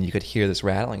 And you could hear this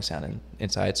rattling sound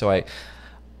inside. So I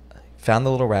found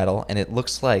the little rattle, and it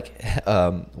looks like,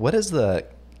 what is the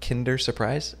Kinder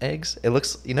Surprise eggs? It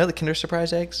looks, you know the Kinder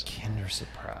Surprise eggs? Kinder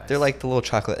Surprise. They're like the little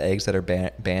chocolate eggs that are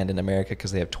banned in America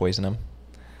because they have toys in them.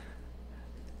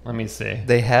 Let me see.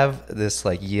 They have this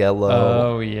like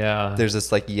yellow. Oh yeah. There's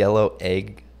this like yellow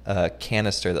egg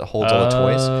canister that holds all the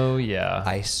toys. Oh yeah.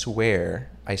 I swear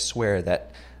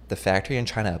that the factory in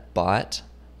China bought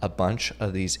a bunch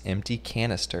of these empty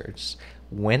canisters,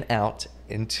 went out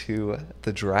into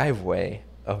the driveway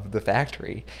of the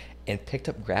factory, and picked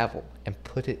up gravel and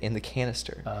put it in the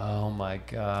canister. Oh my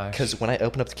gosh. Because when I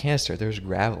opened up the canister, there's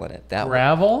gravel in it.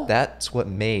 Gravel? That's what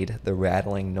made the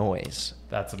rattling noise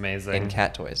That's amazing. in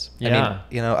cat toys. I Yeah. mean,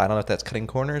 you know, I don't know if that's cutting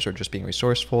corners or just being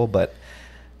resourceful, but,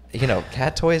 you know,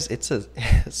 cat toys, it's a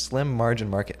slim margin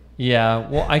market. Yeah.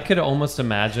 Well, I could almost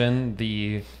imagine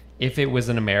if it was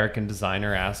an American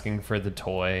designer asking for the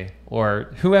toy,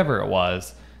 or whoever it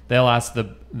was, they'll ask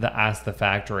the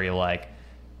factory, like,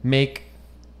 make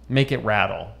it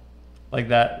rattle. Like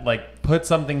that, like put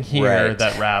something here Right.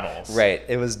 that rattles. Right.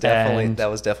 It was definitely, that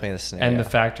was definitely the scenario. And the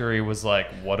factory was like,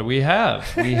 what do we have?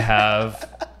 We have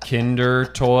Kinder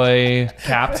toy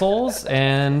capsules,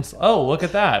 and oh, look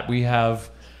at that.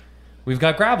 We've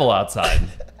got gravel outside.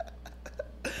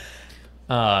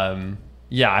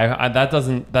 Yeah,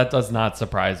 that does not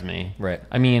surprise me. Right.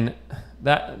 I mean,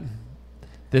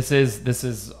 this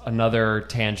is another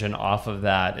tangent off of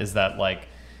that, is that, like,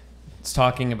 it's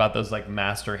talking about those like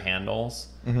master handles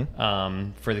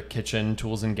for the kitchen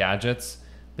tools and gadgets.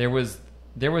 There was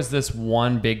this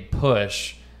one big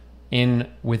push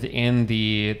within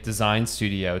the design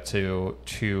studio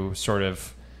to sort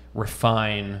of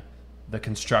refine the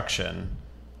construction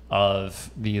of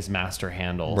these master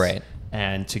handles, Right.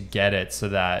 and to get it so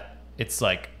that it's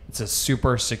a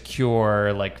super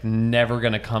secure, like never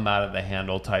gonna come out of the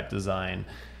handle type design.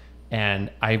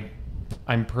 And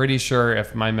I'm pretty sure,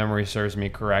 if my memory serves me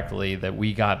correctly, that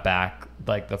we got back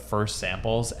like the first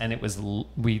samples, and it was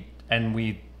we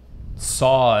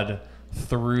sawed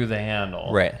through the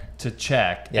handle to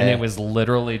check, and it was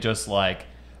literally just like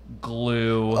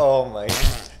glue. Oh my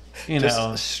god. Just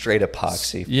know, straight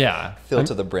epoxy. Yeah. Filled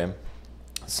to the brim.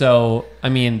 So, I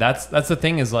mean, that's the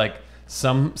thing, is like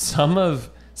some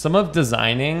of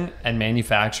designing and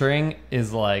manufacturing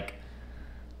is like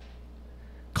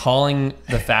calling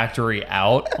the factory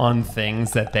out on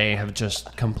things that they have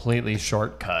just completely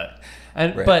shortcut.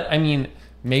 And but I mean,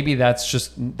 maybe that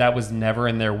was never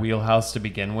in their wheelhouse to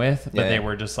begin with, but they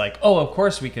were just like, "Oh, of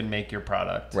course we can make your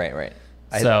product." Right.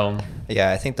 So,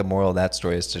 I think the moral of that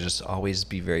story is to just always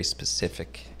be very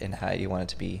specific in how you want it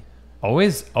to be.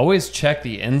 Always check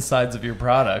the insides of your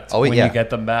product when you get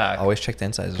them back. Always check the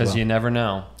insides as well. Because you never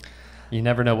know. You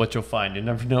never know what you'll find. You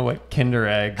never know what Kinder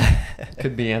Egg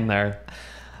could be in there.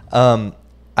 I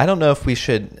don't know if we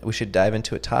should dive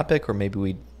into a topic, or maybe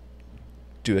we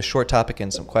do a short topic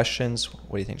and some questions.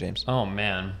 What do you think, James? Oh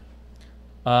man,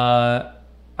 I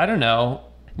don't know.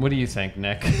 What do you think,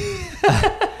 Nick?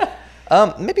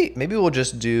 Maybe we'll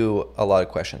just do a lot of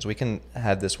questions. We can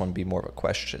have this one be more of a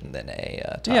question than a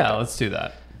topic. Yeah, let's do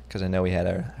that. Because I know we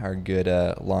had our good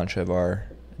launch of your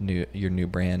new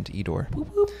brand, Edor.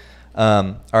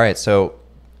 All right, so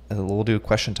we'll do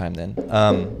question time then.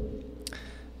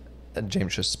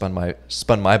 James just spun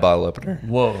my bottle opener.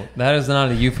 Whoa, that is not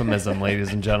a euphemism,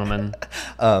 ladies and gentlemen.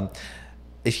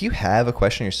 If you have a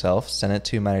question yourself, send it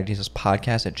to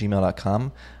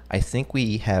minordetailspodcast@gmail.com. I think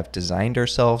we have designed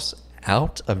ourselves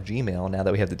out of Gmail now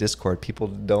that we have the Discord. People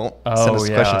don't send us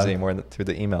questions anymore through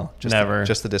the email.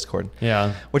 Just the Discord.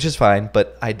 Yeah. Which is fine,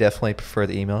 but I definitely prefer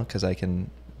the email because I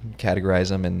can categorize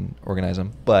them and organize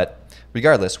them. But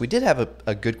regardless, we did have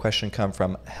a good question come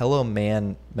from Hello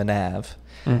Man Manav.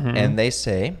 Mm-hmm. And they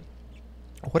say,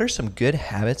 what are some good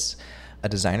habits a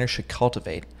designer should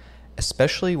cultivate,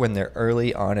 especially when they're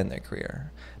early on in their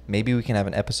career? Maybe we can have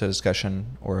an episode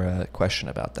discussion or a question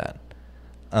about that.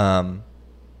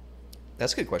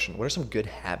 That's a good question. What are some good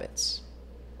habits?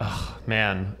 Oh,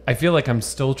 man. I feel like I'm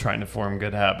still trying to form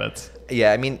good habits.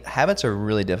 Yeah, I mean, habits are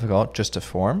really difficult just to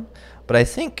form. But I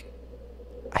think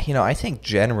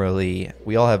generally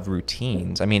we all have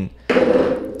routines. I mean...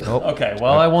 Okay,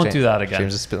 well, I won't do that again.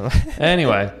 James is spilling.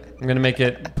 Anyway, I'm going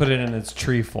to put it in its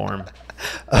tree form.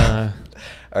 All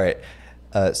right.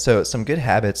 So some good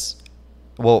habits.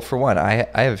 Well, for one, I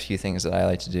have a few things that I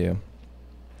like to do,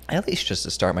 at least just to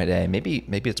start my day. Maybe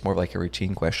it's more of like a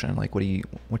routine question. Like,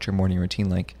 what's your morning routine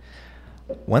like?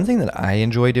 One thing that I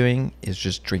enjoy doing is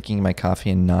just drinking my coffee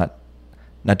and not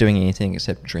doing anything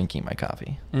except drinking my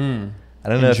coffee. I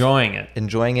don't know.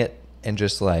 Enjoying it and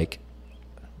just like,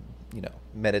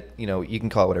 you can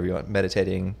call it whatever you want.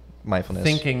 Meditating, mindfulness.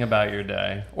 Thinking about your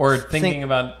day, or thinking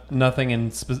about nothing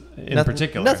in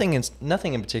particular. Nothing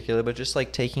in particular, but just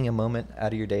like taking a moment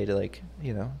out of your day to like,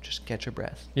 just catch your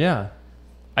breath. Yeah.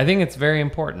 I think it's very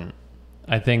important.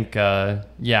 I think, I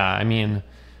mean,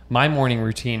 my morning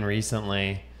routine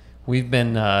recently,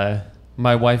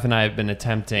 my wife and I have been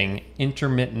attempting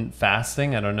intermittent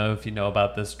fasting. I don't know if you know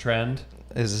about this trend.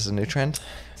 Is this a new trend?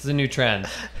 This is a new trend,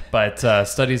 but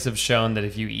studies have shown that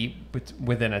if you eat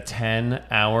within a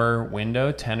 10-hour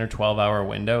window, 10 or 12-hour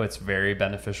window, it's very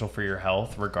beneficial for your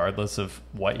health, regardless of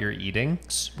what you're eating.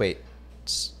 Wait,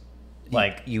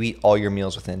 like you eat all your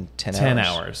meals within 10 hours? 10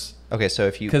 hours. Okay, so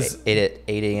if you ate at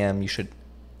 8 a.m., you should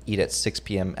eat at 6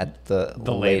 p.m. at the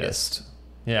latest.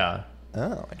 Yeah.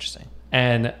 Oh, interesting.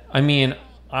 And I mean,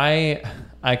 I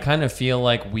kind of feel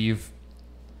like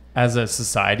as a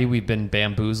society, we've been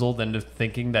bamboozled into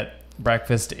thinking that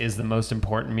breakfast is the most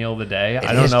important meal of the day.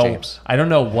 I don't know. James. I don't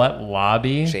know what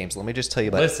lobby. James, let me just tell you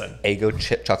about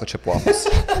Eggo chocolate chip waffles.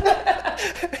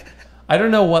 I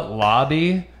don't know what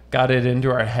lobby got it into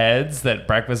our heads that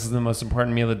breakfast is the most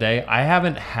important meal of the day. I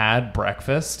haven't had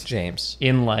breakfast, James,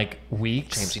 in like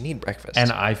weeks. James, you need breakfast.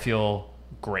 And I feel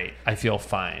great. I feel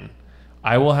fine.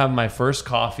 I will have my first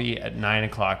coffee at 9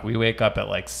 o'clock. We wake up at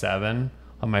like 7.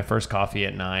 On my first coffee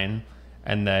at 9,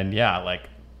 and then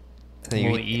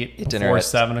we'll eat before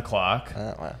 7 o'clock.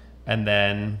 Oh, wow. And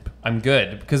then I'm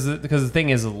good because the thing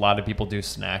is, a lot of people do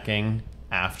snacking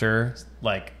after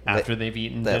they've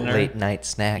eaten dinner. That late night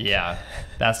snack. Yeah,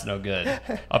 that's no good.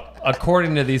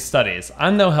 According to these studies,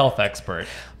 I'm no health expert,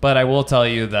 but I will tell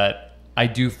you that I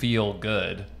do feel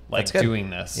good doing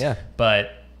this. Yeah,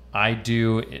 but I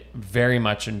do very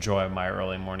much enjoy my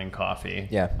early morning coffee.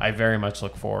 Yeah. I very much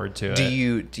look forward to it. Do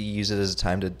you use it as a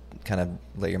time to kind of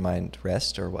let your mind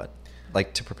rest, or what?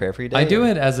 Like to prepare for your day? I do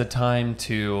it as a time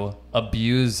to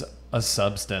abuse a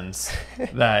substance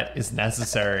that is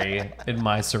necessary in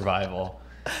my survival.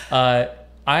 I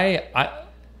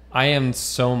am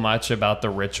so much about the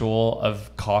ritual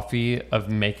of coffee, of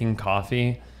making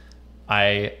coffee.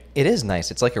 It is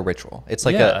nice. It's like a ritual. It's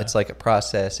like it's like a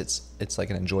process. It's like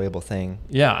an enjoyable thing.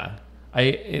 Yeah.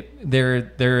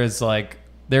 There's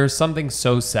something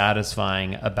so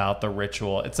satisfying about the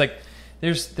ritual. It's like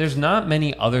there's not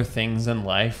many other things in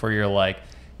life where you're like,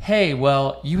 hey,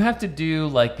 well, you have to do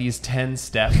like these 10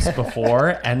 steps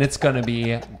before and it's going to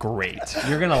be great.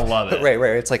 You're going to love it. Right.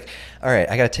 It's like, all right,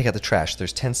 I got to take out the trash.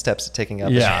 There's 10 steps to taking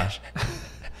out the trash.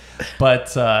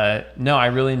 But no, I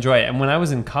really enjoy it. And when I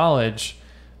was in college,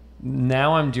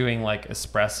 now I'm doing like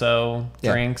espresso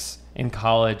drinks. In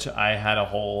college, I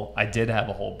did have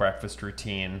a whole breakfast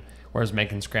routine where I was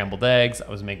making scrambled eggs. I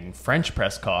was making French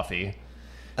press coffee.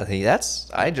 I think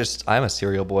I'm a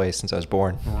cereal boy since I was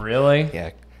born. Really?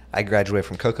 Yeah. I graduated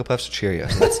from Cocoa Puffs to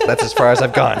Cheerios. That's as far as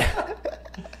I've gone.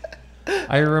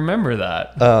 I remember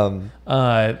that.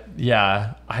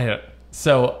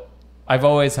 So I've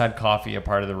always had coffee a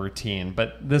part of the routine,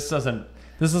 but this doesn't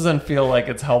feel like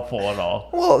it's helpful at all.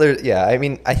 Well, I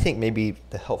mean, I think maybe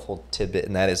the helpful tidbit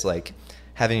in that is like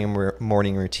having a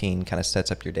morning routine kind of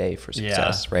sets up your day for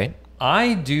success, right?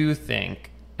 I do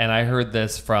think, and I heard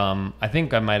this from, I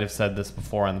think I might have said this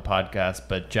before on the podcast,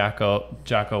 but Jocko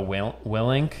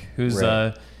Willink, who's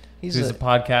a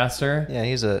podcaster.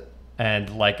 Yeah, and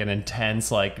like an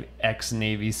intense, like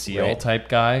ex-Navy SEAL type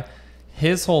guy.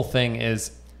 His whole thing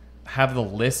is have the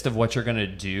list of what you're going to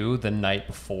do the night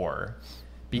before.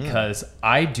 Because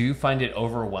I do find it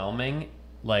overwhelming,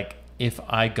 like if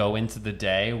I go into the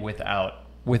day with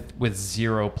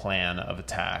zero plan of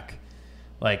attack.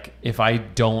 Like if I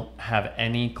don't have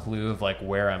any clue of like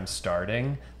where I'm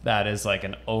starting, that is like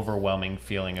an overwhelming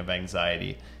feeling of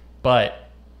anxiety.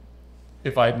 But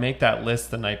if I make that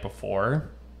list the night before,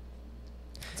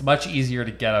 it's much easier to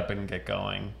get up and get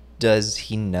going. Does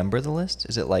he number the list?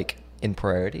 Is it like in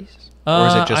priorities? Or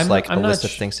is it just a list of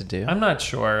things to do? I'm not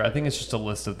sure. I think it's just a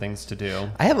list of things to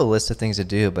do. I have a list of things to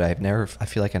do, but I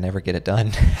feel like I never get it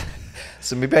done.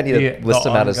 So maybe I need to list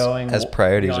them out as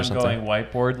priorities or something. The ongoing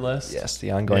whiteboard list? Yes,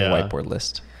 the ongoing whiteboard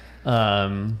list.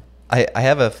 I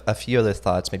have a few other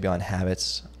thoughts maybe on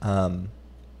habits.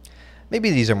 Maybe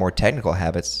these are more technical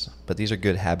habits, but these are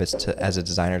good habits as a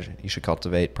designer you should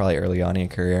cultivate probably early on in your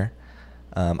career.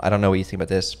 I don't know what you think about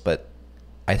this, but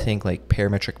I think like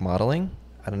parametric modeling.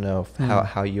 I don't know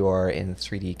how you are in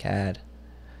 3D CAD,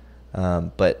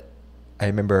 but I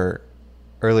remember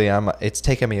early on, it's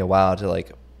taken me a while to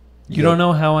like. You don't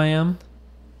know how I am?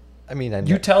 I mean,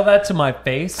 you tell that to my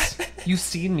face? You've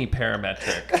seen me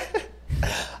parametric.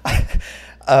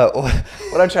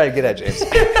 What I'm trying to get at, James,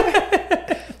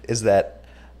 is that,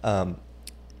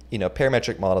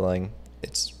 parametric modeling,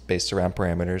 it's based around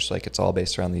parameters. Like it's all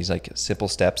based around these like simple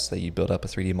steps that you build up a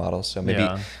 3D model. So maybe,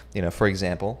 for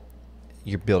example,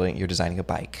 you're designing a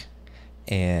bike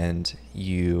and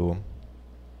you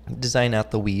design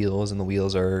out the wheels, and the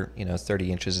wheels are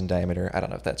 30 inches in diameter. I don't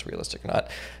know if that's realistic or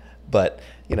not, but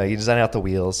you design out the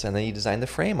wheels, and then you design the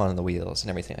frame on the wheels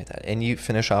and everything like that, and you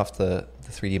finish off the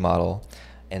 3D model,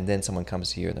 and then someone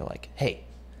comes to you and they're like, hey,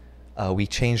 we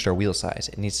changed our wheel size,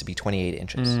 it needs to be 28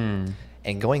 inches.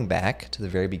 And going back to the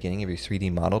very beginning of your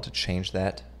 3D model to change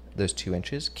those 2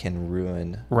 inches can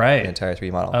ruin the entire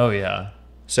 3D model. Oh yeah.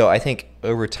 So I think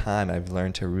over time I've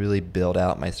learned to really build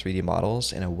out my 3D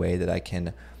models in a way that I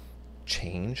can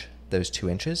change those 2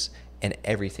 inches and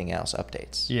everything else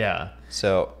updates. Yeah.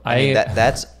 So I mean,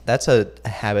 that's a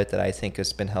habit that I think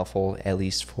has been helpful, at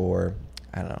least for,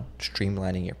 I don't know,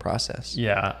 streamlining your process.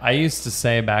 Yeah. I used to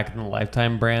say back in the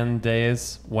Lifetime brand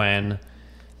days when,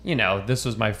 this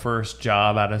was my first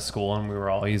job out of school and we were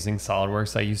all using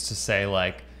SolidWorks, I used to say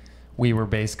like we were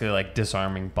basically like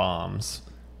disarming bombs.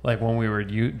 Like when we were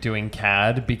doing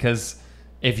CAD, because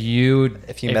if you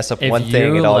mess up one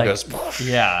thing, it all goes.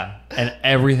 Yeah, and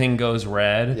everything goes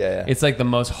red. Yeah. It's like the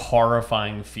most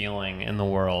horrifying feeling in the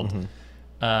world.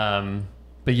 But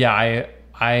yeah,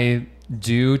 I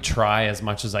do try as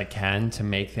much as I can to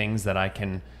make things that I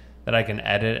can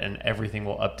edit and everything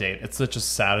will update. It's such a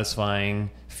satisfying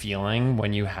feeling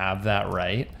when you have that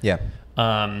right. Yeah.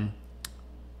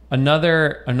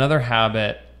 Another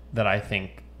habit that I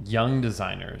think young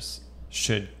designers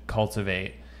should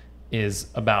cultivate is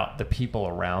about the people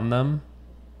around them.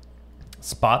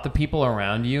 Spot the people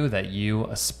around you that you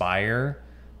aspire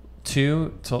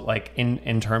to like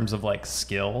in terms of like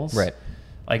skills. Right.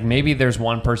 Like maybe there's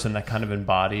one person that kind of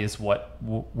embodies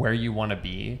where you want to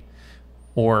be,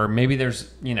 or maybe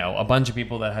there's a bunch of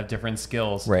people that have different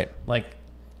skills. Right. Like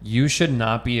you should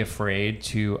not be afraid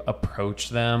to approach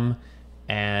them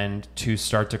and to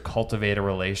start to cultivate a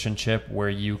relationship where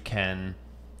you can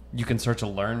start to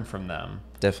learn from them.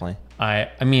 Definitely. I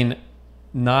mean,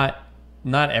 not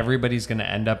everybody's going to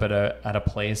end up at a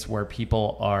place where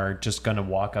people are just going to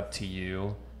walk up to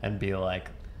you and be like,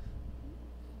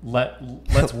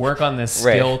 let's work on this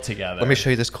skill together. Let me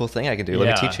show you this cool thing I can do.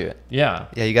 Let me teach you it. Yeah.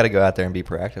 Yeah, you got to go out there and be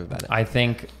proactive about it. I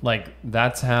think like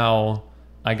that's how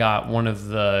I got one of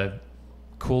the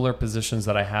cooler positions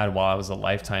that I had while I was at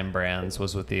Lifetime Brands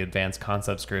was with the advanced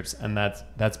concepts groups. And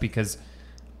that's because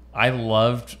I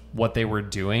loved what they were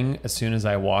doing as soon as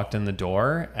I walked in the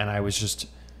door, and I was just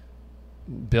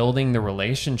building the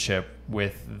relationship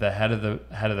with the head of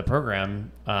the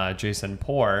program, Jason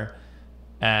Poor,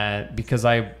 and because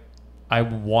I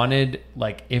wanted,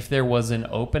 like, if there was an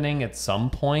opening at some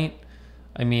point,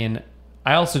 I mean,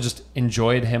 I also just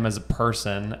enjoyed him as a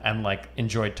person and like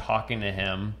enjoyed talking to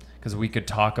him because we could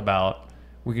talk about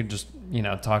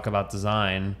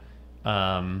design,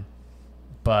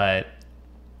 but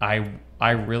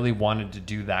I really wanted to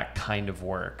do that kind of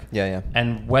work. Yeah.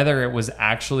 And whether it was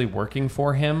actually working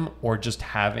for him or just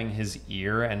having his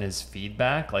ear and his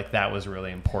feedback, like that was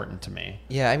really important to me.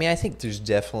 Yeah, I mean, I think there's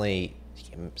definitely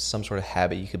some sort of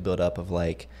habit you could build up of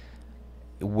like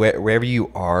wherever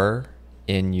you are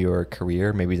in your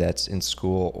career, maybe that's in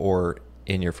school or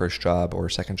in your first job or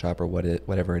second job or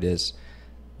whatever it is,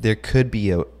 there could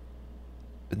be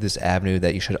this avenue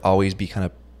that you should always be kind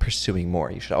of pursuing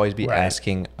more. You should always be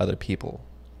asking other people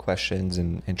questions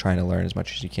and trying to learn as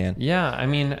much as you can. Yeah, I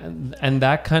mean, and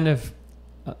that kind of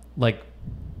like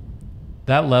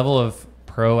that level of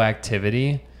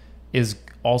proactivity is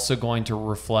also going to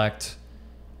reflect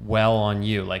well on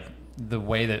you, like the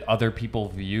way that other people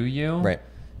view you. Right.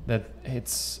 That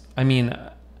it's, I mean,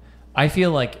 I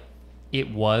feel like it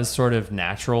was sort of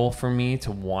natural for me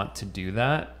to want to do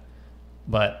that.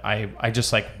 But I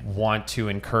just like want to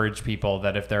encourage people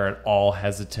that if they're at all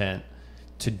hesitant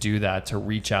to do that, to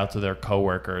reach out to their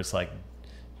coworkers, like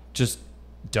just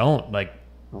don't, like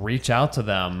reach out to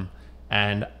them.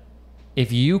 And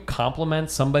if you compliment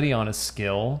somebody on a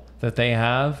skill that they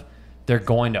have, they're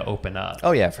going to open up.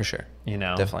 Oh yeah, for sure. You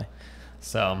know, definitely.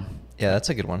 So yeah, that's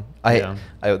a good one. Yeah.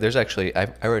 There's actually, I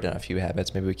wrote down a few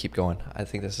habits. Maybe we keep going. I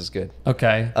think this is good.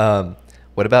 Okay.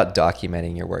 What about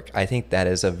documenting your work? I think that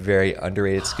is a very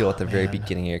underrated skill at the very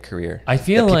beginning of your career. I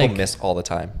feel that like people miss all the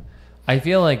time. I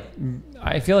feel like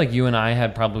you and I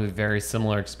had probably very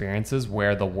similar experiences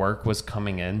where the work was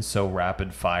coming in so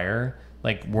rapid fire.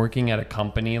 Like working at a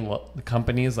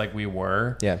companies like we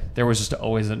were, there was just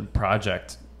always a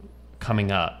project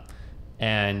coming up,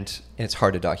 and it's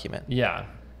hard to document. Yeah,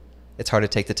 it's hard to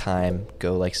take the time,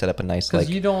 go like set up a nice like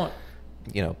you don't,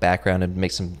 background and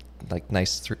make some like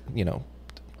nice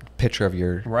picture of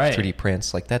your 3D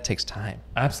prints. Like that takes time.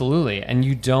 Absolutely. And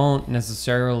you don't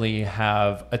necessarily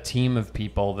have a team of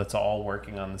people that's all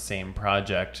working on the same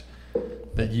project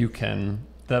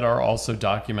that are also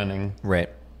documenting. Right.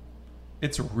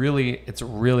 It's really,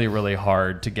 really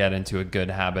hard to get into a good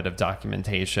habit of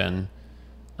documentation.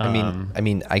 I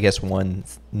mean, I guess one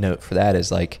note for that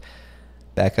is like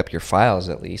back up your files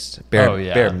at least.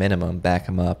 Bare minimum, back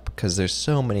them up, because there's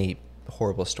so many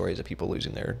horrible stories of people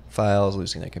losing their files,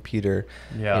 losing their computer.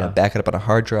 Yeah. Back it up on a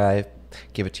hard drive,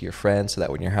 give it to your friend so that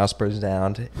when your house burns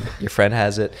down, your friend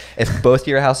has it. If both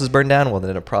your houses burn down, well,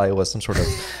 then it probably was some sort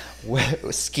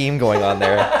of scheme going on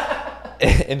there,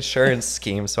 insurance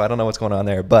scheme. So I don't know what's going on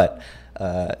there, but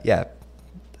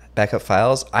backup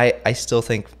files. I still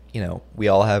think, we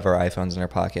all have our iPhones in our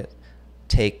pocket.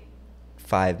 Take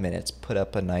 5 minutes, put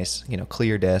up a nice,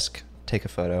 clear disk, take a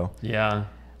photo. Yeah.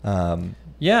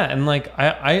 Yeah, and like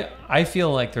I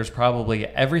feel like there's probably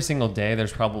every single day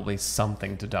there's probably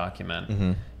something to document.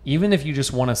 Mm-hmm. Even if you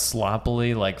just want to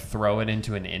sloppily like throw it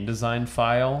into an InDesign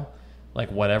file,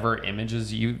 like whatever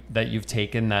images that you've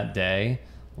taken that day,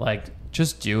 like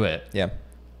just do it. Yeah.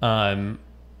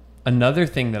 Another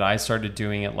thing that I started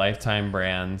doing at Lifetime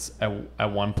Brands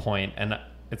at one point, and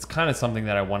it's kind of something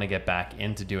that I want to get back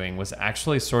into doing, was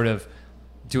actually sort of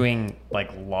doing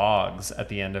like logs at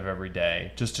the end of every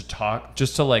day, just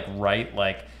to like write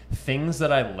like things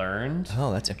that I learned.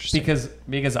 Oh, that's interesting.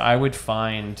 Because I would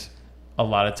find a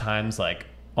lot of times like,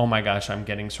 oh my gosh, I'm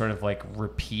getting sort of like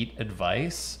repeat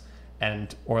advice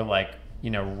or like,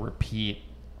 repeat,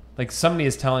 like somebody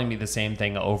is telling me the same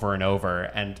thing over and over.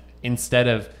 And instead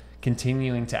of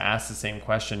continuing to ask the same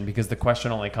question, because the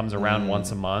question only comes around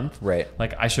once a month, right?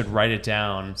 Like I should write it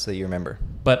down so you remember.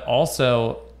 But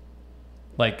also,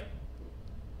 like,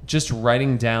 just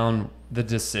writing down the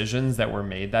decisions that were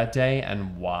made that day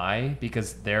and why,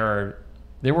 because there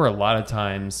there were a lot of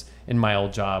times in my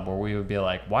old job where we would be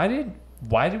like, why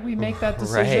did we make that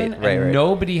decision? Right.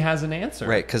 Nobody has an answer.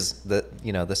 Right, because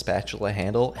the spatula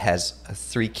handle has a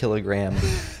 3 kilogram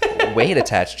weight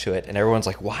attached to it, and everyone's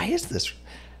like, why is this?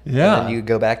 Yeah. And then you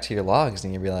go back to your logs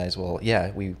and you realize, well,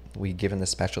 yeah, we given this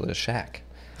spatula to Shaq.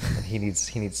 And he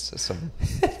needs some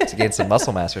to gain some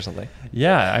muscle mass or something.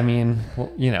 Yeah, I mean,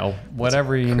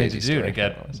 whatever you need to do story. to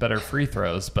get better free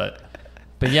throws, but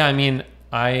yeah, I mean,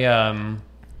 I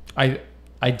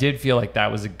did feel like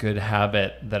that was a good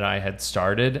habit that I had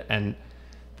started, and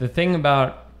the thing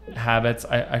about habits,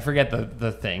 I forget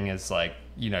the thing is like,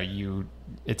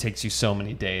 it takes you so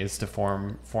many days to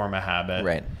form a habit.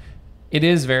 Right. It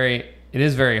is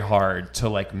very hard to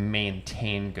like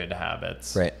maintain good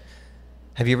habits. Right.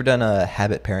 Have you ever done a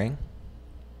habit pairing?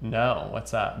 No,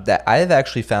 what's that? That I've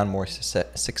actually found more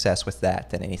success with that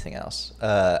than anything else.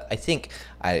 I think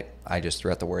I just threw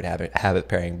out the word habit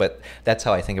pairing, but that's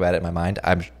how I think about it in my mind.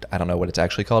 I don't know what it's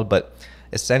actually called, but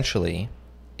essentially,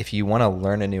 if you want to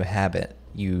learn a new habit,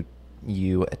 you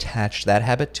attach that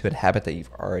habit to a habit that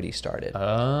you've already started.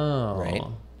 Oh, right.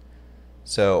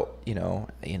 So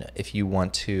if you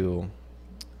want to,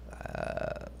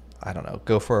 I don't know,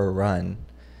 go for a run,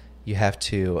 you have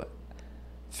to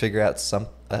figure out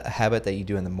a habit that you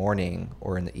do in the morning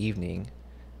or in the evening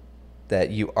that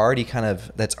you already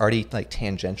that's already like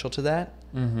tangential to that.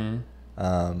 Mm-hmm.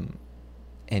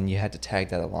 And you had to tag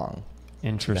that along.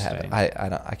 Interesting.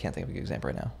 I can't think of a good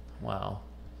example right now. Wow.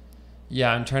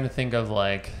 Yeah, I'm trying to think of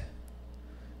like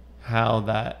how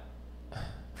that.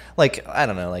 Like, I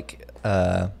don't know, like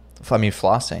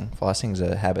flossing. Flossing is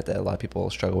a habit that a lot of people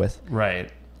struggle with.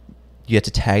 Right. You have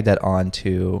to tag that on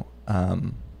to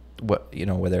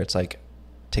whether it's like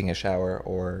taking a shower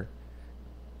or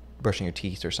brushing your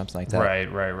teeth or something like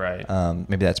that. Right.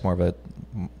 Maybe that's more of a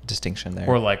distinction there.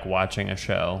 Or like watching a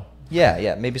show.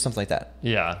 Yeah, maybe something like that.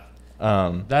 Yeah.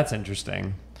 That's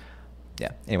interesting.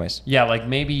 Yeah. Anyways. Yeah, like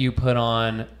maybe you put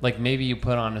on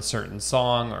a certain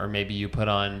song, or maybe you put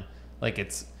on like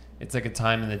it's like a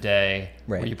time in the day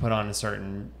where you put on a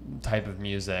certain type of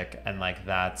music, and like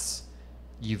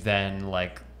you then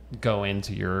like go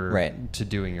into to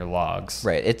doing your logs.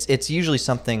 Right. It's usually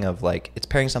something of like, it's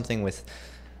pairing something with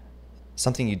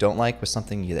something you don't like with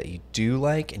something that you do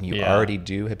like and you already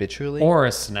do habitually. Or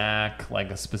a snack,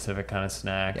 like a specific kind of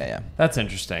snack. Yeah. That's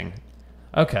interesting.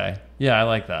 Okay. Yeah, I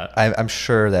like that. I'm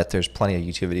sure that there's plenty of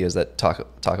YouTube videos that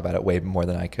talk about it way more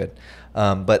than I could.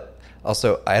 But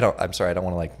also, I'm sorry, I don't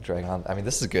want to like drag on. I mean,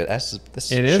 this is good. This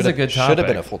it is a good topic. Should have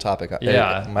been a full topic.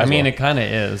 Yeah. It kind of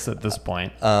is at this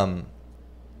point.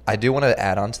 I do want to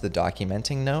add on to the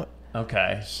documenting note.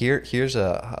 Okay. Here's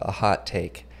a hot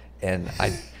take, and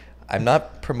I'm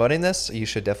not promoting this. You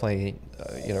should definitely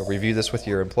review this with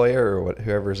your employer or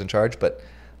whoever's in charge. But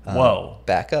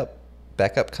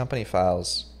backup company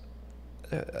files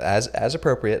as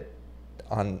appropriate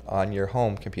on your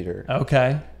home computer.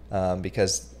 Okay.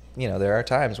 Because there are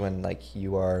times when like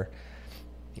you are,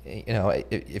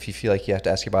 if you feel like you have to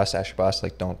ask your boss,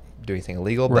 like don't do anything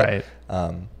illegal. But,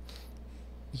 right.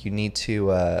 You need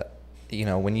to,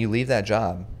 when you leave that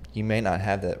job, you may not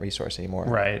have that resource anymore.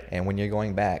 Right. And when you're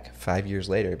going back 5 years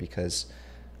later because,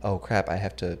 oh crap, I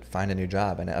have to find a new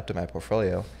job and update my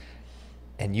portfolio,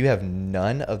 and you have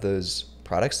none of those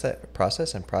products that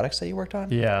you worked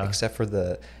on, except for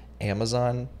the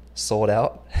Amazon sold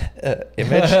out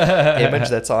image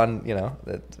that's on,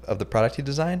 of the product you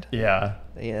designed. Yeah.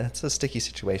 Yeah, it's a sticky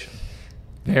situation.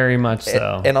 Very much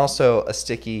so. And also a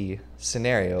sticky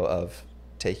scenario of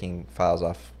taking files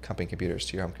off company computers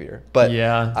to your home computer. But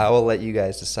yeah, I will let you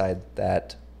guys decide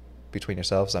that between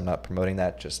yourselves. I'm not promoting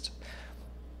that.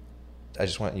 I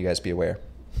just want you guys to be aware.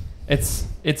 It's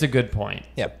a good point.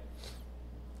 Yeah.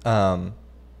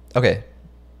 Okay.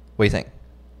 What do you think?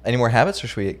 Any more habits, or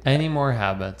should we? Any more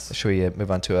habits? Should we move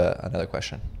on to another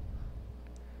question?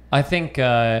 I think.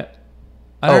 I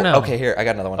don't know. Okay, here I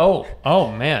got another one.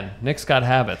 Oh man, Nick's got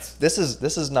habits. This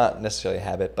is not necessarily a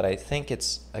habit, but I think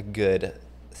it's a good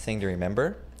thing to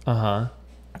remember. I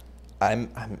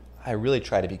really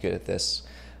try to be good at this,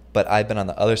 but I've been on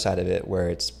the other side of it where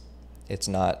it's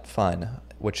not fun,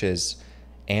 which is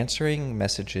answering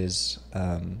messages,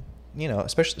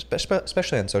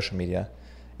 especially on social media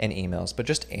and emails, but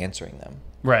just answering them.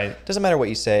 Right. Doesn't matter what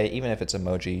you say, even if it's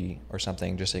emoji or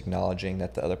something, just acknowledging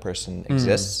that the other person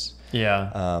exists.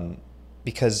 Yeah.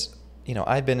 Because,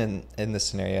 I've been in this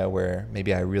scenario where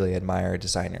maybe I really admire a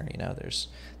designer,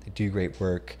 they do great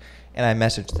work, and I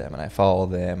message them and I follow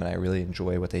them and I really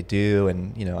enjoy what they do,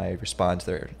 and, I respond to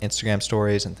their Instagram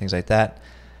stories and things like that.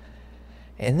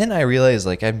 And then I realize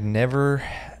like they've never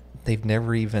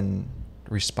even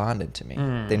responded to me.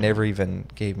 They never even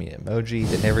gave me an emoji.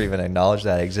 They never even acknowledged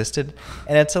that I existed.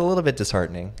 And it's a little bit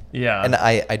disheartening. Yeah. And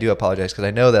I do apologize because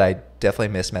I know that I definitely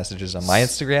miss messages on my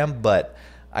Instagram, but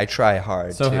I try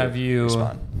hard to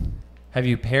respond. Have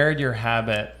you paired your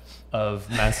habit of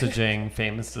messaging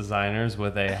famous designers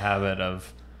with a habit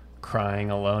of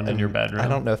crying alone in your bedroom? I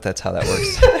don't know if that's how that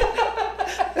works.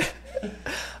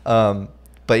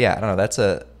 But yeah, I don't know. That's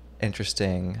a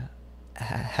interesting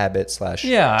habit slash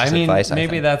yeah. I mean, advice,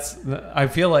 maybe that's. I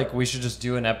feel like we should just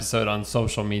do an episode on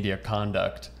social media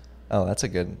conduct. Oh, that's a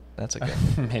good.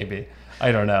 Maybe,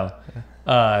 I don't know.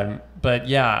 But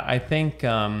yeah, I think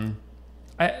I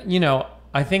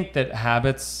think that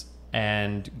habits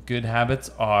and good habits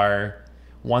are,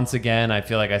 once again, I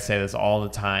feel like I say this all the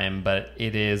time, but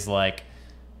it is like,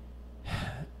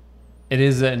 it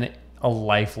is a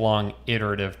lifelong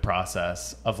iterative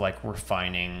process of like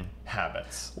refining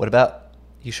habits. What about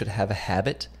you should have a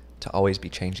habit to always be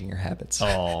changing your habits?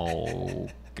 Oh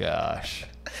gosh.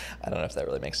 I don't know if that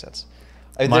really makes sense.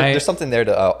 I mean, there's something there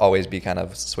to always be kind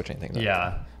of switching things up.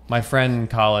 Yeah. My friend in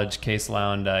college, Case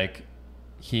Lowendyke,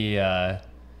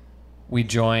 we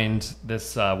joined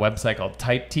this website called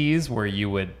Type Tease, where you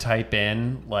would type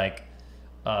in like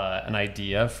an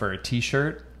idea for a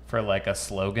t-shirt, for like a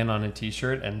slogan on a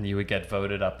t-shirt, and you would get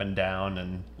voted up and down,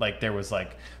 and like there was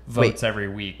like votes every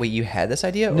week. Wait, you had this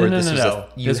idea? No, or no, this no, was no.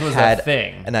 You this was had a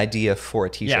thing. An idea for a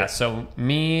t-shirt. Yeah, so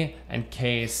me and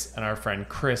Case and our friend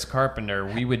Chris Carpenter,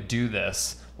 we would do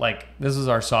this. Like, this was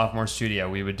our sophomore studio.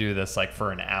 We would do this like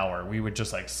for an hour. We would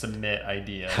just like submit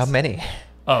ideas. How many?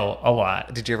 Oh, a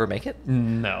lot. Did you ever make it?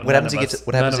 No. What happens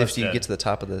if you get to the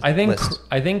top of the list?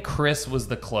 I think Chris was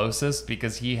the closest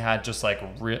because he had just like,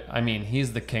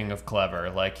 he's the king of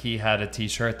clever. Like, he had a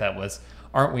t-shirt that was,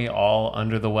 aren't we all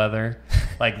under the weather?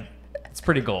 Like, it's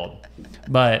pretty gold.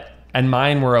 And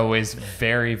mine were always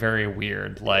very, very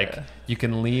weird. Like, you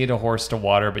can lead a horse to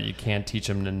water, but you can't teach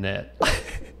him to knit.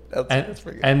 That's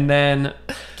pretty good. And then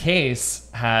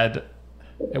Case had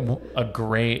a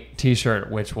great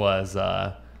t-shirt, which was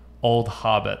Old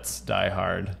Hobbits Die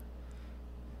Hard,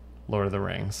 Lord of the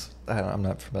Rings. I'm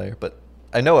not familiar, but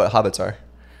I know what hobbits are.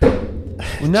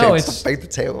 No, it's bite the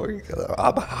table.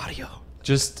 Audio.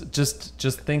 Just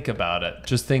think about it.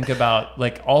 Just think about,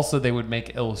 like, also they would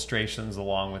make illustrations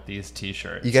along with these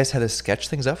t-shirts. You guys had to sketch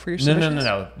things up for your submissions?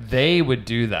 No. They would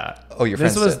do that. Oh, your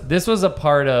friends did. This was a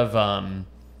part of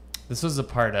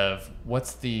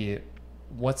what's the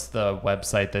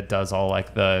website that does all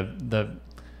like the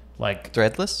like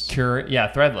Threadless?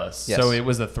 Threadless. Yes. So it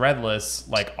was a Threadless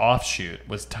like offshoot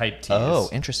was Type Tease. Oh,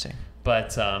 interesting.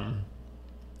 But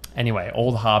anyway,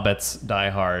 Old Hobbits Die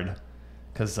Hard,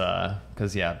 because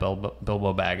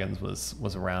Bilbo Baggins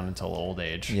was around until old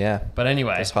age. Yeah. But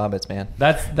anyway, those hobbits, man.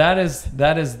 That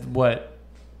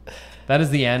is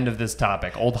the end of this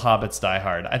topic. Old Hobbits Die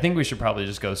Hard. I think we should probably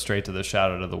just go straight to the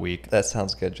shout out of the week. That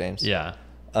sounds good, James. Yeah.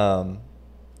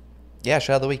 Yeah,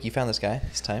 shout out of the week. You found this guy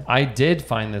this time? I did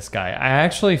find this guy. I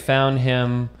actually found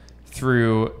him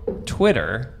through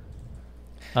Twitter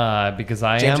because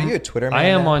James, are you a Twitter man? I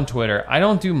am on Twitter. I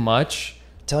don't do much.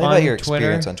 Tell me about your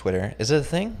experience on Twitter. Is it a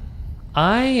thing?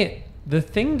 The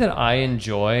thing that I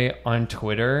enjoy on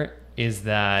Twitter is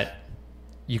that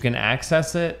you can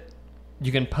access it.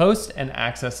 You can post and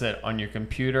access it on your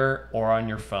computer or on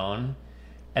your phone.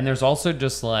 And there's also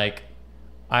just like,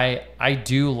 I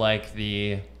do like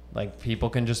people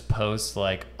can just post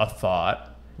like a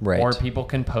thought, right? Or people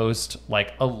can post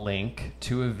like a link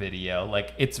to a video.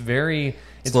 Like it's a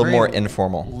little more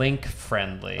informal, link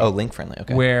friendly. Oh, link friendly.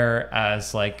 Okay.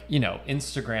 Whereas like,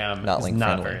 Instagram is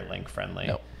not very link friendly.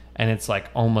 Nope. And it's like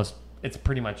it's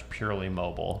pretty much purely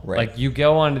mobile. Right. Like you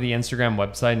go onto the Instagram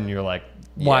website and you're like,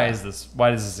 why does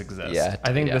this exist? Yeah,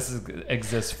 I think this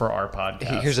exists for our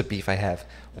podcast. Here's a beef I have.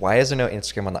 Why is there no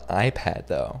Instagram on the iPad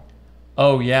though?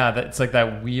 Oh yeah, it's like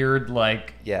that weird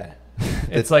like. Yeah.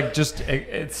 It's like just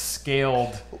it's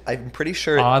scaled. I'm pretty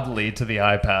sure oddly to the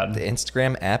iPad. The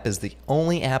Instagram app is the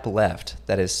only app left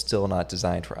that is still not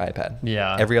designed for iPad.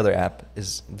 Yeah. Every other app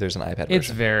there's an iPad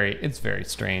version. It's very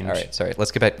strange. All right, sorry.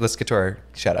 Let's get to our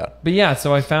shout out. But yeah,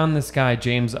 so I found this guy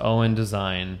James Owen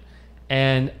Design,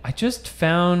 and I just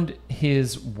found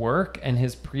his work and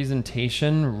his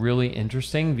presentation really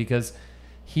interesting because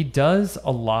he does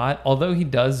a lot, although he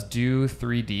does do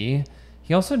 3D,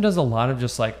 he also does a lot of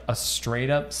just like a straight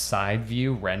up side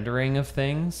view rendering of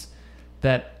things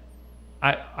that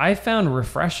I found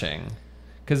refreshing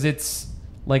because it's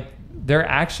like they're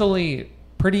actually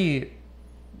pretty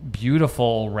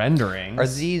beautiful renderings. Are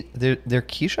they're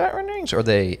KeyShot renderings or are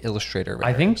they Illustrator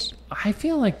renderings? I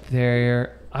feel like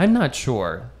they're I'm not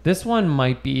sure. This one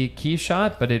might be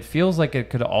KeyShot, but it feels like it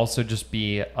could also just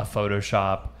be a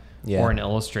Photoshop or an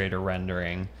Illustrator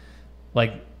rendering.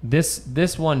 Like this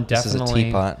one definitely. This is a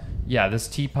teapot. Yeah, this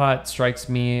teapot strikes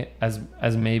me as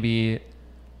maybe.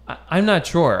 I'm not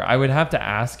sure. I would have to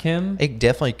ask him. It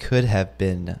definitely could have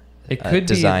been. It could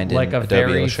designed be like in a Adobe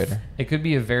very. Illustrator. It could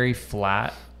be a very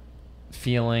flat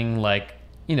feeling. Like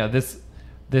this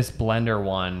Blender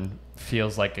one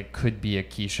feels like it could be a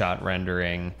KeyShot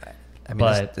rendering. I mean,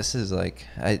 but this is like,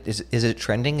 is it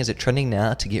trending? Is it trending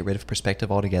now to get rid of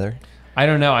perspective altogether? I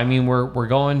don't know. I mean, we're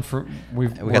going for we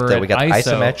got ISO,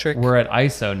 isometric. We're at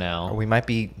ISO now. Or we might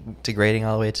be degrading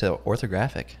all the way to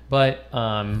orthographic. But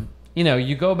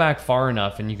you go back far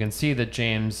enough, and you can see that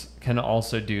James can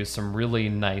also do some really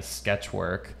nice sketch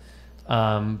work.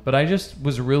 But I just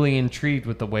was really intrigued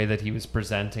with the way that he was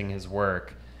presenting his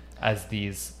work as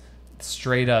these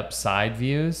straight up side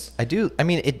views. I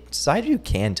mean, side view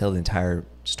can tell the entire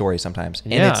story sometimes.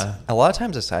 And a lot of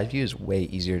times a side view is way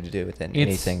easier to do than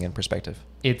anything in perspective.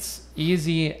 It's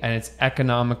easy and it's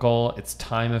economical, it's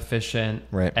time efficient,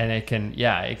 right? And it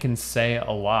can say a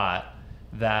lot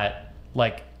that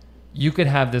like you could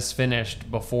have this finished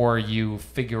before you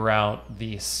figure out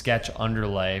the sketch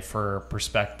underlay for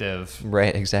perspective.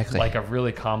 Right, exactly. Like a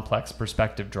really complex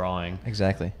perspective drawing.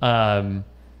 Exactly.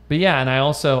 But yeah, and I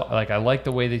also I like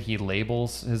the way that he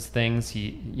labels his things.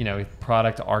 He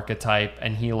product archetype,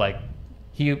 and he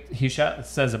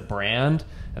says a brand,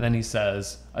 and then he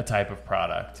says a type of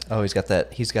product. Oh, he's got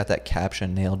that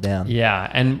caption nailed down.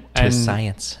 Yeah, and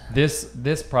science.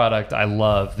 This product, I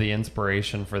love the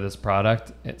inspiration for this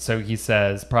product. So he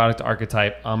says product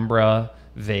archetype Umbra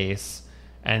vase,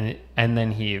 and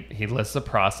then he lists a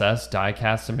process: die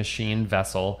cast a machine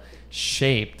vessel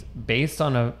shaped based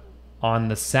on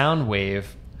the sound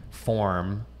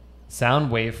waveform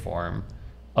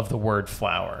of the word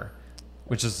flower,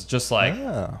 which is just like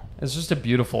it's just a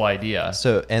beautiful idea.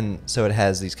 So it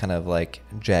has these kind of like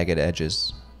jagged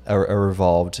edges, a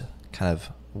revolved kind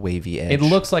of wavy edge. It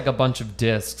looks like a bunch of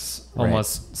discs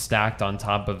almost stacked on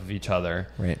top of each other.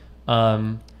 Right.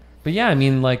 But yeah, I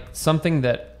mean, like something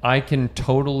that I can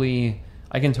totally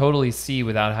see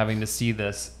without having to see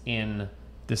this in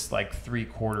this like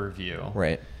 3/4 view.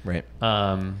 Right.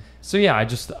 So yeah, I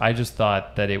just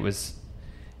thought that it was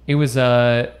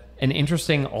an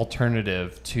interesting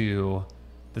alternative to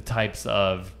the types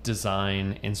of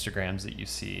design Instagrams that you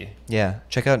see. Yeah,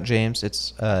 check out James.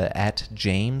 It's at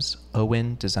James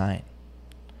Owen Design.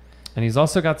 And he's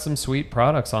also got some sweet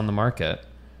products on the market.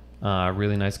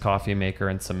 Really nice coffee maker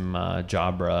and some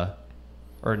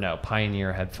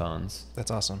Pioneer headphones.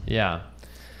 That's awesome. Yeah.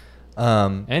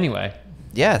 Anyway.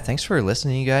 Yeah, thanks for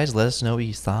listening, you guys. Let us know what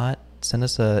you thought. Send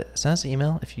us an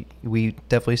email we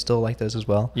definitely still like those as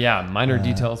well. Yeah,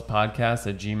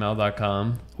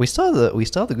 minordetailspodcast@gmail.com. We still have the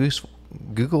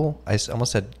Google. I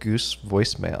almost said Goose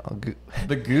voicemail.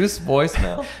 The Goose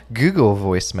voicemail. Google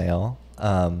voicemail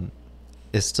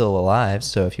is still alive.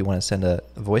 So if you want to send a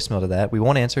voicemail to that, we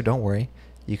won't answer. Don't worry.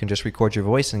 You can just record your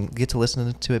voice and get to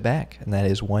listen to it back, and that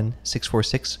is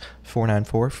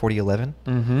 1-646-494-4011.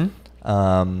 Mm-hmm.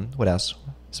 What else?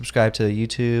 Subscribe to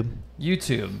YouTube,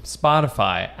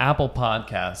 Spotify, Apple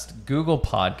Podcast, Google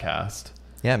Podcast.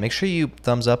 Yeah, make sure you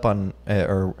thumbs up on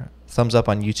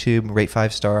YouTube, rate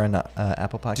 5-star on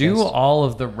Apple Podcasts. Do all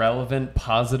of the relevant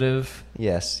positive.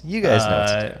 Yes, you guys know what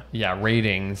to do. Yeah,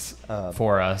 ratings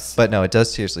for us. But no, it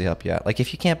does seriously help you out. Like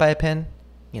if you can't buy a pen,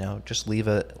 just leave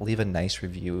a nice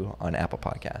review on Apple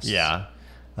Podcasts. Yeah,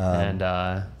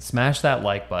 and smash that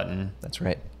like button. That's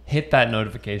right. Hit that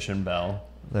notification bell.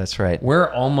 That's right. We're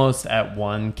almost at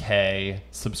 1K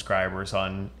subscribers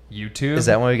on YouTube. Is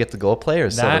that when we get the gold play or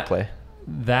silver play?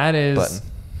 That is.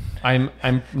 Button.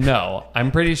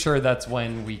 I'm pretty sure that's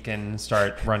when we can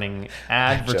start running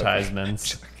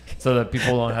advertisements so that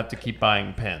people don't have to keep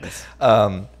buying pins.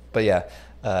 But yeah,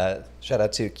 shout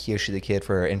out to KYOSHY the Kid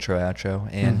for our intro outro.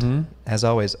 And as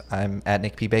always, I'm at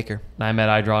Nick P. Baker. And I'm at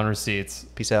I Draw on Receipts.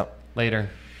 Peace out. Later.